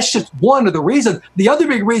so that's just one of the reasons. The other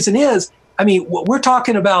big reason is, I mean, we're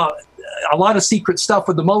talking about a lot of secret stuff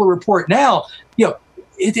with the Mueller report now.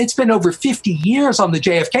 It's been over 50 years on the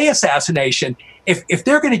JFK assassination. If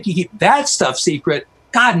they're going to keep that stuff secret,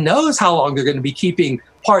 God knows how long they're going to be keeping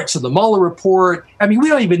parts of the Mueller report. I mean, we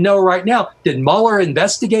don't even know right now. Did Mueller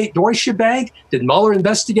investigate Deutsche Bank? Did Mueller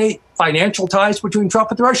investigate financial ties between Trump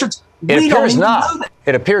and the Russians? It appears not.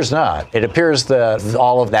 It appears not. It appears that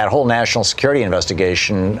all of that whole national security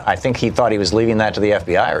investigation, I think he thought he was leaving that to the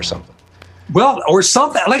FBI or something. Well, or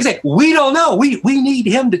something. Like I say, we don't know. We need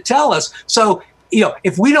him to tell us. So,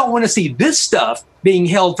 if we don't want to see this stuff being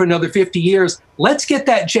held for another 50 years, let's get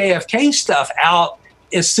that JFK stuff out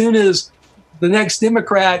as soon as the next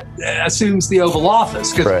Democrat assumes the Oval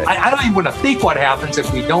Office. Because right. I don't even want to think what happens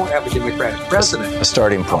if we don't have a Democratic president. A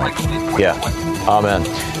starting point. Yeah. Amen.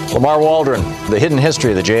 Lamar Waldron, The Hidden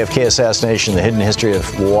History of the JFK Assassination, The Hidden History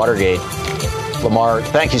of Watergate. Lamar,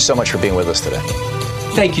 thank you so much for being with us today.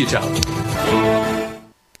 Thank you, Tom.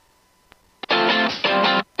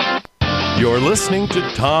 You're listening to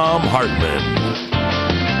Thom Hartmann.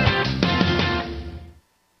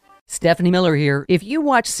 Stephanie Miller here. If you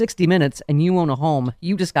watch 60 Minutes and you own a home,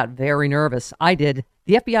 you just got very nervous. I did.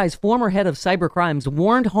 The FBI's former head of cyber crimes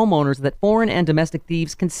warned homeowners that foreign and domestic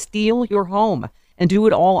thieves can steal your home and do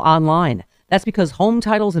it all online. That's because home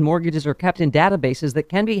titles and mortgages are kept in databases that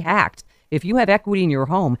can be hacked. If you have equity in your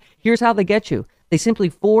home, here's how they get you. They simply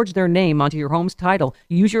forge their name onto your home's title,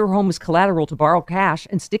 use your home as collateral to borrow cash,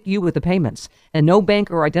 and stick you with the payments. And no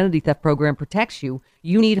bank or identity theft program protects you.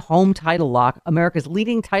 You need Home Title Lock, America's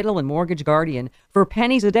leading title and mortgage guardian. For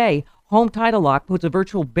pennies a day, Home Title Lock puts a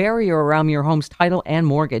virtual barrier around your home's title and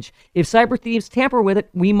mortgage. If cyber thieves tamper with it,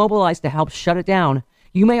 we mobilize to help shut it down.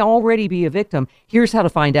 You may already be a victim. Here's how to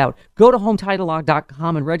find out. Go to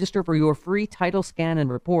HometitleLock.com and register for your free title scan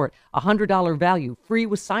and report. $100 value, free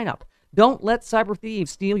with sign up. Don't let cyber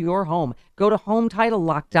thieves steal your home. Go to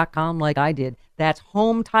HometitleLock.com like I did. That's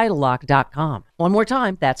HometitleLock.com. One more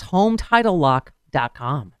time, that's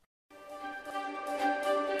HometitleLock.com.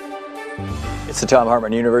 It's the Thom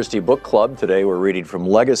Hartmann University Book Club. Today we're reading from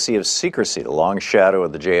Legacy of Secrecy, The Long Shadow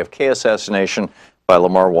of the JFK Assassination by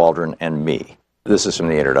Lamar Waldron and me. This is from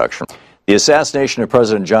the introduction. The assassination of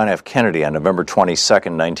President John F. Kennedy on November 22,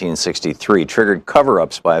 1963, triggered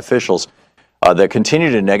cover-ups by officials that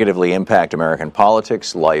continue to negatively impact American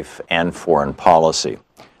politics, life, and foreign policy.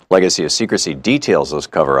 Legacy of Secrecy details those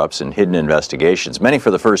cover-ups and hidden investigations, many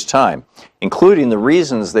for the first time, including the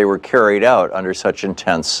reasons they were carried out under such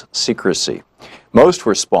intense secrecy. Most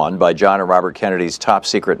were spawned by John and Robert Kennedy's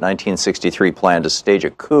top-secret 1963 plan to stage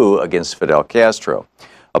a coup against Fidel Castro,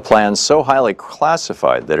 a plan so highly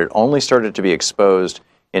classified that it only started to be exposed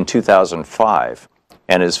in 2005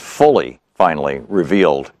 and is finally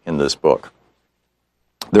revealed in this book.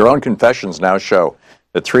 Their own confessions now show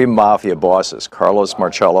that three mafia bosses, Carlos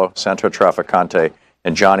Marcello, Santo Trafficante,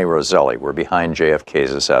 and Johnny Roselli, were behind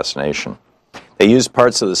JFK's assassination. They used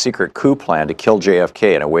parts of the secret coup plan to kill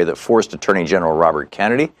JFK in a way that forced Attorney General Robert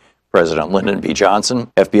Kennedy, President Lyndon B.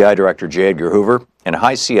 Johnson, FBI Director J. Edgar Hoover, and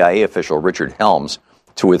high CIA official Richard Helms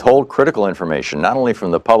to withhold critical information not only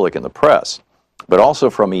from the public and the press, but also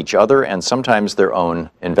from each other and sometimes their own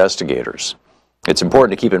investigators. It's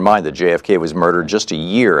important to keep in mind that JFK was murdered just a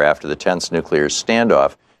year after the tense nuclear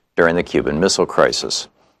standoff during the Cuban Missile Crisis.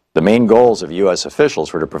 The main goals of U.S.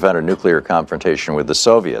 officials were to prevent a nuclear confrontation with the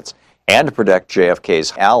Soviets and to protect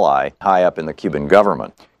JFK's ally high up in the Cuban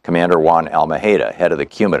government, Commander Juan Almeida, head of the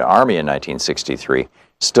Cuban Army in 1963,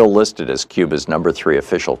 still listed as Cuba's number 3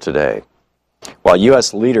 official today. While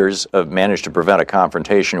U.S. leaders have managed to prevent a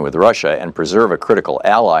confrontation with Russia and preserve a critical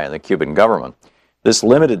ally in the Cuban government, this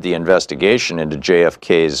limited the investigation into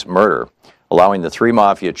JFK's murder, allowing the 3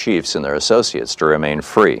 mafia chiefs and their associates to remain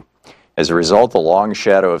free. As a result, the long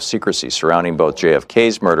shadow of secrecy surrounding both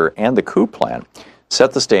JFK's murder and the coup plan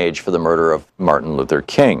set the stage for the murder of Martin Luther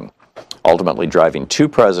King, ultimately driving 2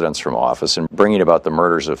 presidents from office and bringing about the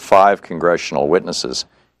murders of 5 congressional witnesses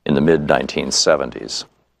in the mid-1970s.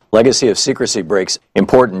 Legacy of Secrecy breaks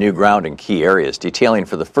important new ground in key areas, detailing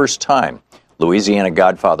for the first time Louisiana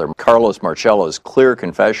godfather Carlos Marcello's clear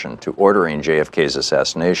confession to ordering JFK's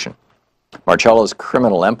assassination. Marcello's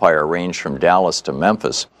criminal empire ranged from Dallas to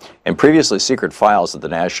Memphis, and previously secret files at the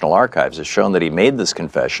National Archives have shown that he made this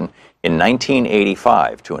confession in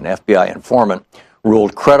 1985 to an FBI informant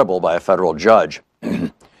ruled credible by a federal judge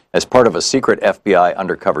as part of a secret FBI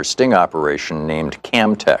undercover sting operation named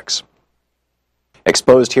Camtex.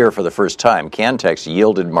 Exposed here for the first time, Camtex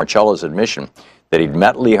yielded Marcello's admission that he'd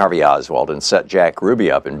met Lee Harvey Oswald and set Jack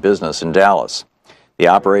Ruby up in business in Dallas. The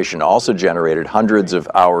operation also generated hundreds of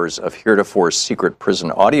hours of heretofore secret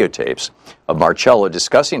prison audio tapes of Marcello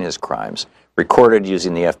discussing his crimes, recorded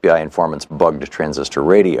using the FBI informant's bugged transistor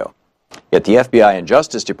radio. Yet the FBI and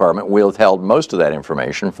Justice Department withheld most of that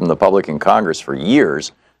information from the public and Congress for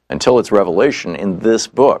years until its revelation in this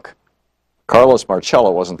book. Carlos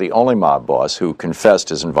Marcello wasn't the only mob boss who confessed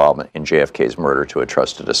his involvement in JFK's murder to a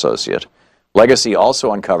trusted associate. Legacy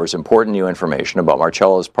also uncovers important new information about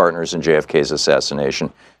Marcello's partners in JFK's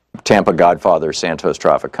assassination, Tampa godfather Santos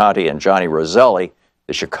Trafficante and Johnny Roselli,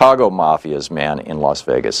 the Chicago Mafia's man in Las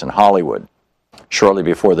Vegas and Hollywood. Shortly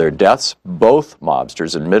before their deaths, both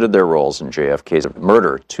mobsters admitted their roles in JFK's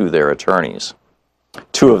murder to their attorneys.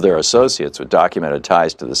 2 of their associates with documented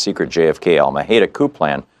ties to the secret JFK Almeida coup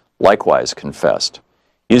plan likewise confessed.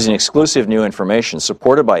 Using exclusive new information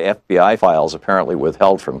supported by FBI files apparently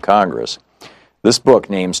withheld from Congress, this book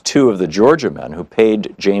names 2 of the Georgia men who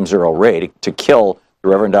paid James Earl Ray to kill the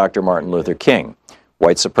Reverend Dr. Martin Luther King,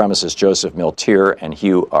 white supremacist Joseph Miltier and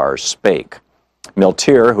Hugh R. Spake.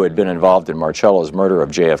 Miltier, who had been involved in Marcello's murder of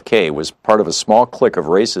JFK, was part of a small clique of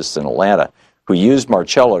racists in Atlanta who used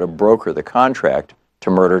Marcello to broker the contract to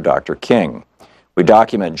murder Dr. King. We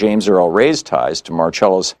document James Earl Ray's ties to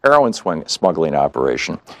Marcello's heroin smuggling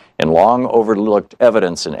operation and long overlooked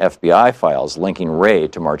evidence in FBI files linking Ray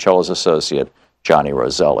to Marcello's associate, Johnny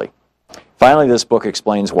Roselli. Finally, this book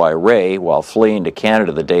explains why Ray, while fleeing to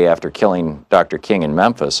Canada the day after killing Dr. King in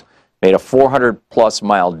Memphis, made a 400-plus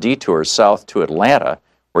mile detour south to Atlanta,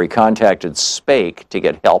 where he contacted Spake to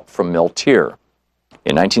get help from Miltier.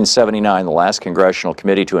 In 1979, the last congressional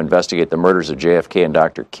committee to investigate the murders of JFK and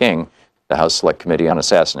Dr. King, the House Select Committee on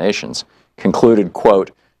Assassinations, concluded, quote,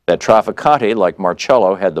 that Trafficante, like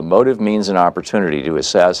Marcello, had the motive, means, and opportunity to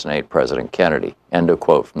assassinate President Kennedy, end of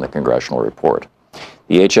quote from the congressional report.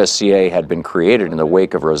 The HSCA had been created in the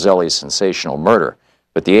wake of Roselli's sensational murder,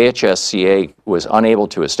 but the HSCA was unable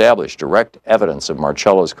to establish direct evidence of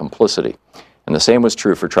Marcello's complicity. And the same was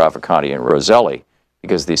true for Trafficante and Roselli,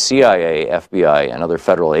 because the CIA, FBI, and other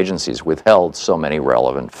federal agencies withheld so many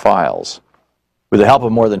relevant files. With the help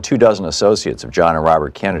of more than 24 associates of John and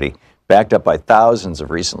Robert Kennedy, backed up by thousands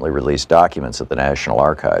of recently released documents at the National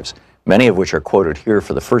Archives, many of which are quoted here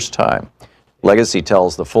for the first time, Legacy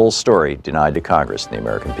tells the full story denied to Congress and the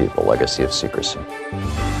American people, Legacy of Secrecy.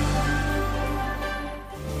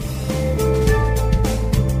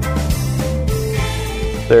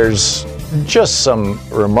 There's just some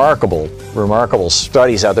remarkable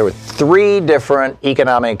studies out there with 3 different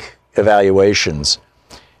economic evaluations.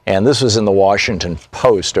 And this was in the Washington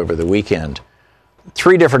Post over the weekend.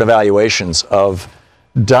 3 different evaluations of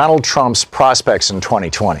Donald Trump's prospects in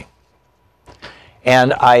 2020.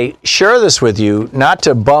 And I share this with you not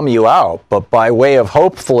to bum you out, but by way of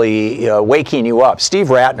hopefully waking you up.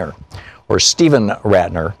 Stephen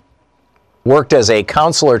Ratner, worked as a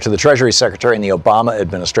counselor to the Treasury Secretary in the Obama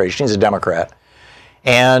administration. He's a Democrat.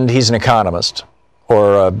 and he's an economist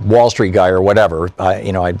or a Wall Street guy or whatever.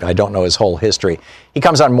 I don't know his whole history. He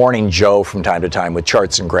comes on Morning Joe from time to time with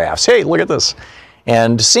charts and graphs. Hey, look at this.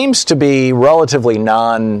 And seems to be relatively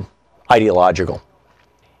non-ideological.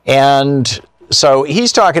 And so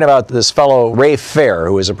he's talking about this fellow, Ray Fair,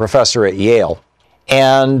 who is a professor at Yale.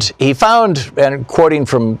 And he found, and quoting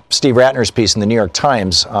from Steve Ratner's piece in the New York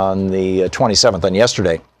Times on the 27th, on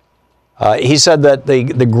yesterday, he said that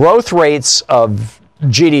the growth rates of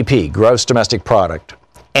GDP, gross domestic product,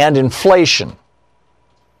 and inflation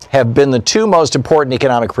have been the two most important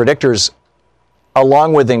economic predictors,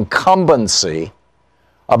 along with incumbency,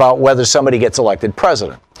 about whether somebody gets elected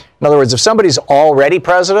president. In other words, if somebody's already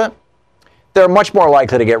president, they're much more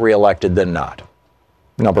likely to get reelected than not,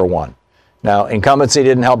 number one. Now, incumbency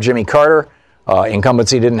didn't help Jimmy Carter.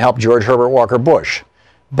 Incumbency didn't help George Herbert Walker Bush.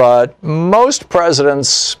 But most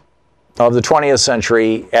presidents of the 20th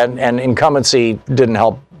century, and incumbency didn't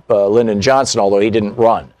help Lyndon Johnson, although he didn't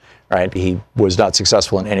run, right? He was not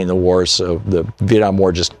successful in any of the wars, so the Vietnam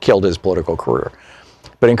War just killed his political career.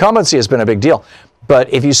 But incumbency has been a big deal.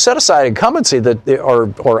 But if you set aside incumbency,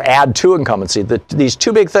 or add to incumbency, these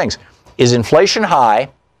two big things, is inflation high,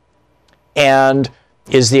 and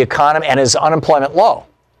is the economy, and is unemployment low,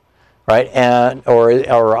 right? And or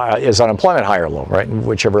is unemployment high or low, right?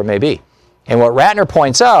 Whichever it may be. And what Ratner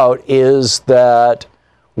points out is that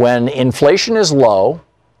when inflation is low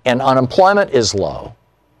and unemployment is low,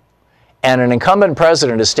 and an incumbent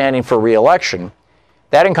president is standing for re-election,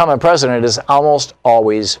 that incumbent president is almost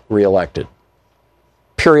always re-elected.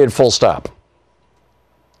 Period, full stop.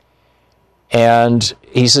 And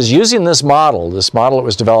he says, using this model that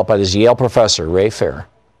was developed by this Yale professor, Ray Fair,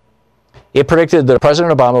 it predicted that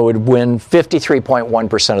President Obama would win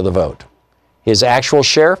 53.1% of the vote. His actual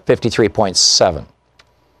share, 53.7%.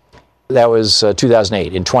 That was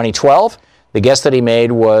 2008. In 2012, the guess that he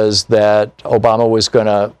made was that Obama was going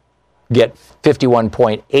to get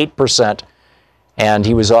 51.8%, and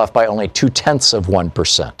he was off by only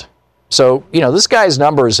 0.2%. So, this guy's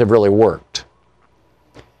numbers have really worked.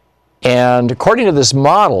 And according to this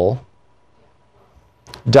model,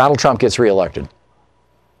 Donald Trump gets reelected,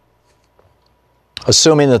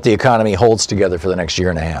 assuming that the economy holds together for the next year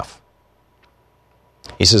and a half.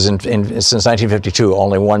 He says since 1952,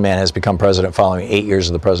 only one man has become president following 8 years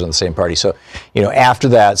of the president of the same party. So, after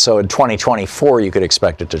that, so in 2024, you could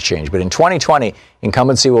expect it to change. But in 2020,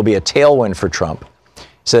 incumbency will be a tailwind for Trump. He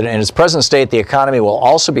said in its present state, the economy will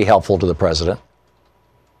also be helpful to the president.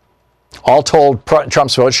 All told,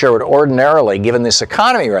 Trump's vote share would ordinarily, given this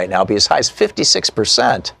economy right now, be as high as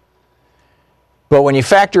 56%. But when you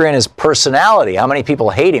factor in his personality, how many people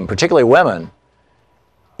hate him, particularly women,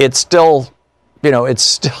 it still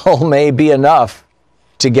may be enough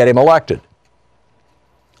to get him elected.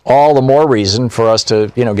 All the more reason for us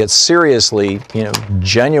to, get seriously,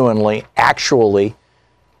 genuinely, actually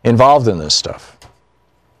involved in this stuff.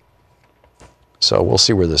 So we'll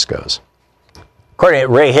see where this goes. According to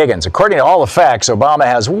Ray Higgins, according to all the facts, Obama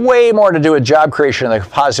has way more to do with job creation and the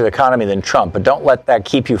positive economy than Trump, but don't let that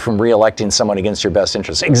keep you from re-electing someone against your best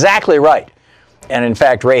interests. Exactly right. And in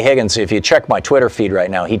fact, Ray Higgins, if you check my Twitter feed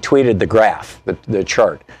right now, he tweeted the graph, the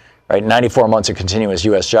chart, right? 94 months of continuous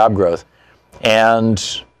U.S. job growth.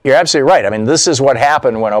 And you're absolutely right. I mean, this is what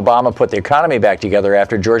happened when Obama put the economy back together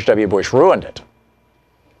after George W. Bush ruined it.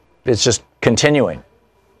 It's just continuing.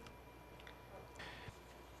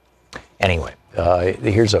 Anyway.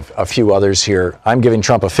 Here's a few others here. I'm giving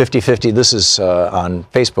Trump a 50-50. This is on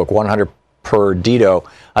Facebook, 100 per Dito.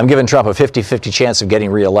 I'm giving Trump a 50-50 chance of getting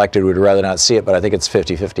reelected. Would rather not see it, but I think it's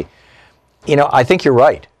 50-50. I think you're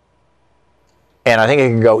right. And I think it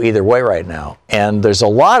can go either way right now. And there's a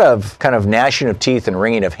lot of kind of gnashing of teeth and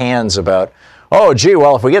wringing of hands about, oh, gee,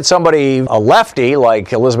 well, if we get somebody, a lefty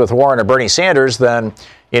like Elizabeth Warren or Bernie Sanders, then,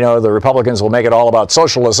 the Republicans will make it all about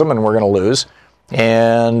socialism and we're going to lose.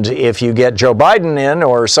 And if you get Joe Biden in,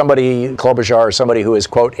 or somebody, Klobuchar, or somebody who is,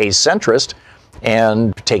 quote, a centrist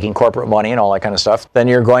and taking corporate money and all that kind of stuff, then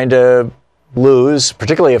you're going to lose,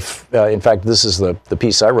 particularly if, in fact, this is the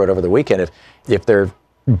piece I wrote over the weekend, if they're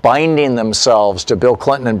binding themselves to Bill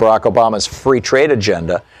Clinton and Barack Obama's free trade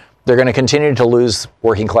agenda, they're going to continue to lose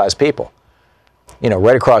working class people,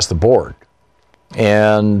 right across the board.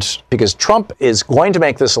 And because Trump is going to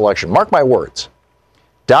make this election, mark my words,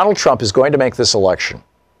 Donald Trump is going to make this election,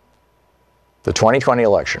 the 2020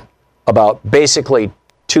 election, about basically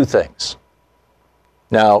two things.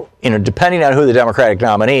 Now, depending on who the Democratic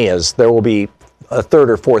nominee is, there will be a third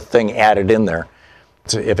or fourth thing added in there.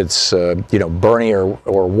 So if it's, Bernie or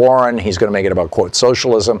Warren, he's going to make it about, quote,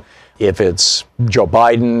 socialism. If it's Joe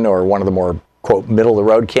Biden or one of the more, quote,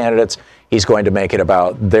 middle-of-the-road candidates, He's going to make it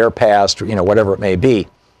about their past, whatever it may be.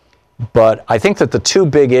 But I think that the two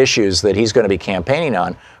big issues that he's going to be campaigning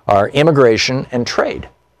on are immigration and trade.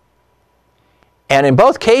 And in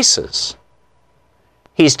both cases,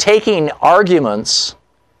 he's taking arguments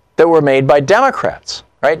that were made by Democrats,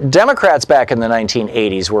 right? Democrats back in the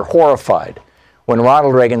 1980s were horrified when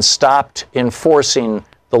Ronald Reagan stopped enforcing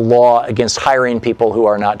the law against hiring people who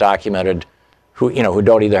are not documented, who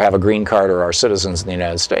don't either have a green card or are citizens in the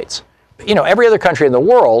United States. Every other country in the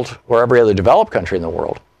world, or every other developed country in the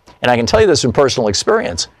world, and I can tell you this from personal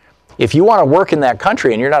experience, if you want to work in that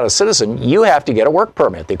country and you're not a citizen, you have to get a work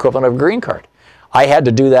permit, the equivalent of a green card. I had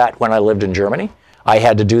to do that when I lived in Germany. I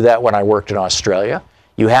had to do that when I worked in Australia.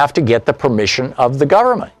 You have to get the permission of the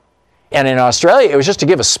government. And in Australia, it was just to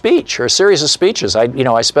give a speech or a series of speeches.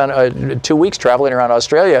 I spent 2 weeks traveling around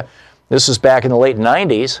Australia. This was back in the late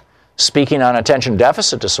 90s, speaking on attention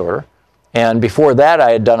deficit disorder. And before that,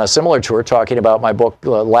 I had done a similar tour talking about my book,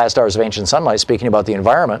 Last Hours of Ancient Sunlight, speaking about the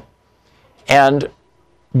environment. And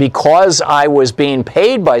because I was being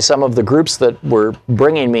paid by some of the groups that were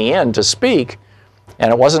bringing me in to speak,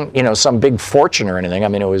 and it wasn't, some big fortune or anything. I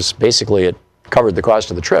mean, it was basically, it covered the cost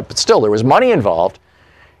of the trip. But still, there was money involved.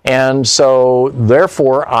 And so,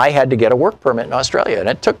 therefore, I had to get a work permit in Australia. And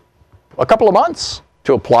it took a couple of months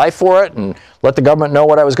to apply for it and let the government know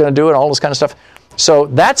what I was going to do and all this kind of stuff. So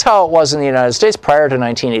that's how it was in the United States prior to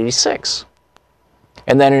 1986.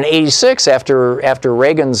 And then in 86, after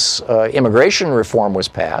Reagan's immigration reform was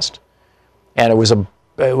passed, and it was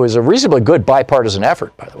a reasonably good bipartisan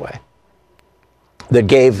effort, by the way, that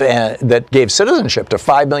gave citizenship to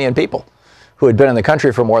 5 million people who had been in the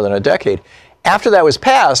country for more than a decade. After that was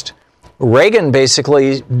passed, Reagan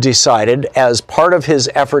basically decided, as part of his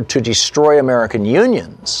effort to destroy American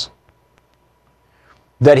unions,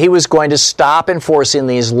 that he was going to stop enforcing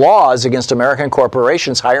these laws against American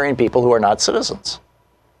corporations hiring people who are not citizens.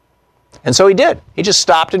 And so he did. He just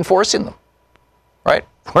stopped enforcing them. Right?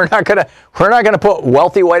 We're not going to put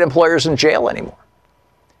wealthy white employers in jail anymore.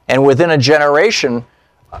 And within a generation,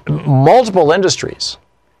 multiple industries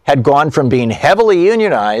had gone from being heavily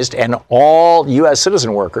unionized and all U.S.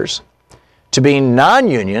 citizen workers to being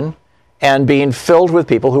non-union and being filled with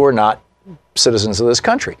people who are not citizens of this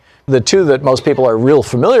country. The two that most people are real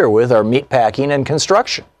familiar with are meatpacking and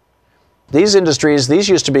construction. These industries, these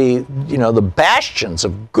used to be, the bastions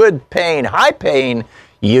of good-paying, high-paying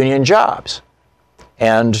union jobs.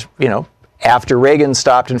 And, after Reagan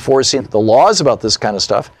stopped enforcing the laws about this kind of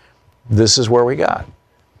stuff, this is where we got.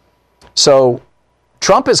 So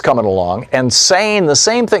Trump is coming along and saying the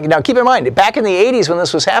same thing. Now, keep in mind, back in the 80s when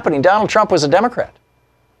this was happening, Donald Trump was a Democrat.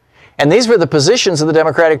 And these were the positions of the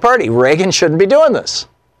Democratic Party. Reagan shouldn't be doing this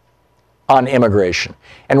on immigration.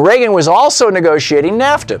 And Reagan was also negotiating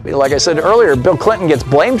NAFTA. Like I said earlier, Bill Clinton gets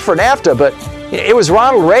blamed for NAFTA, but it was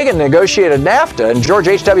Ronald Reagan negotiated NAFTA, and George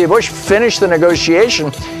H.W. Bush finished the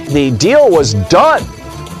negotiation. The deal was done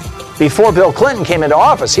before Bill Clinton came into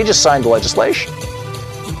office. He just signed the legislation.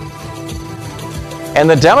 And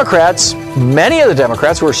the Democrats, many of the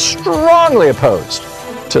Democrats, were strongly opposed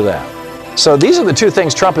to that. So these are the two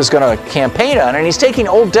things Trump is going to campaign on, and he's taking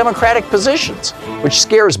old Democratic positions, which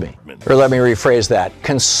scares me. Or let me rephrase that,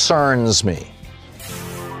 concerns me.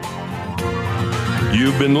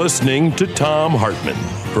 You've been listening to Thom Hartmann.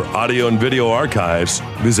 For audio and video archives,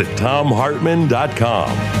 visit thomhartmann.com.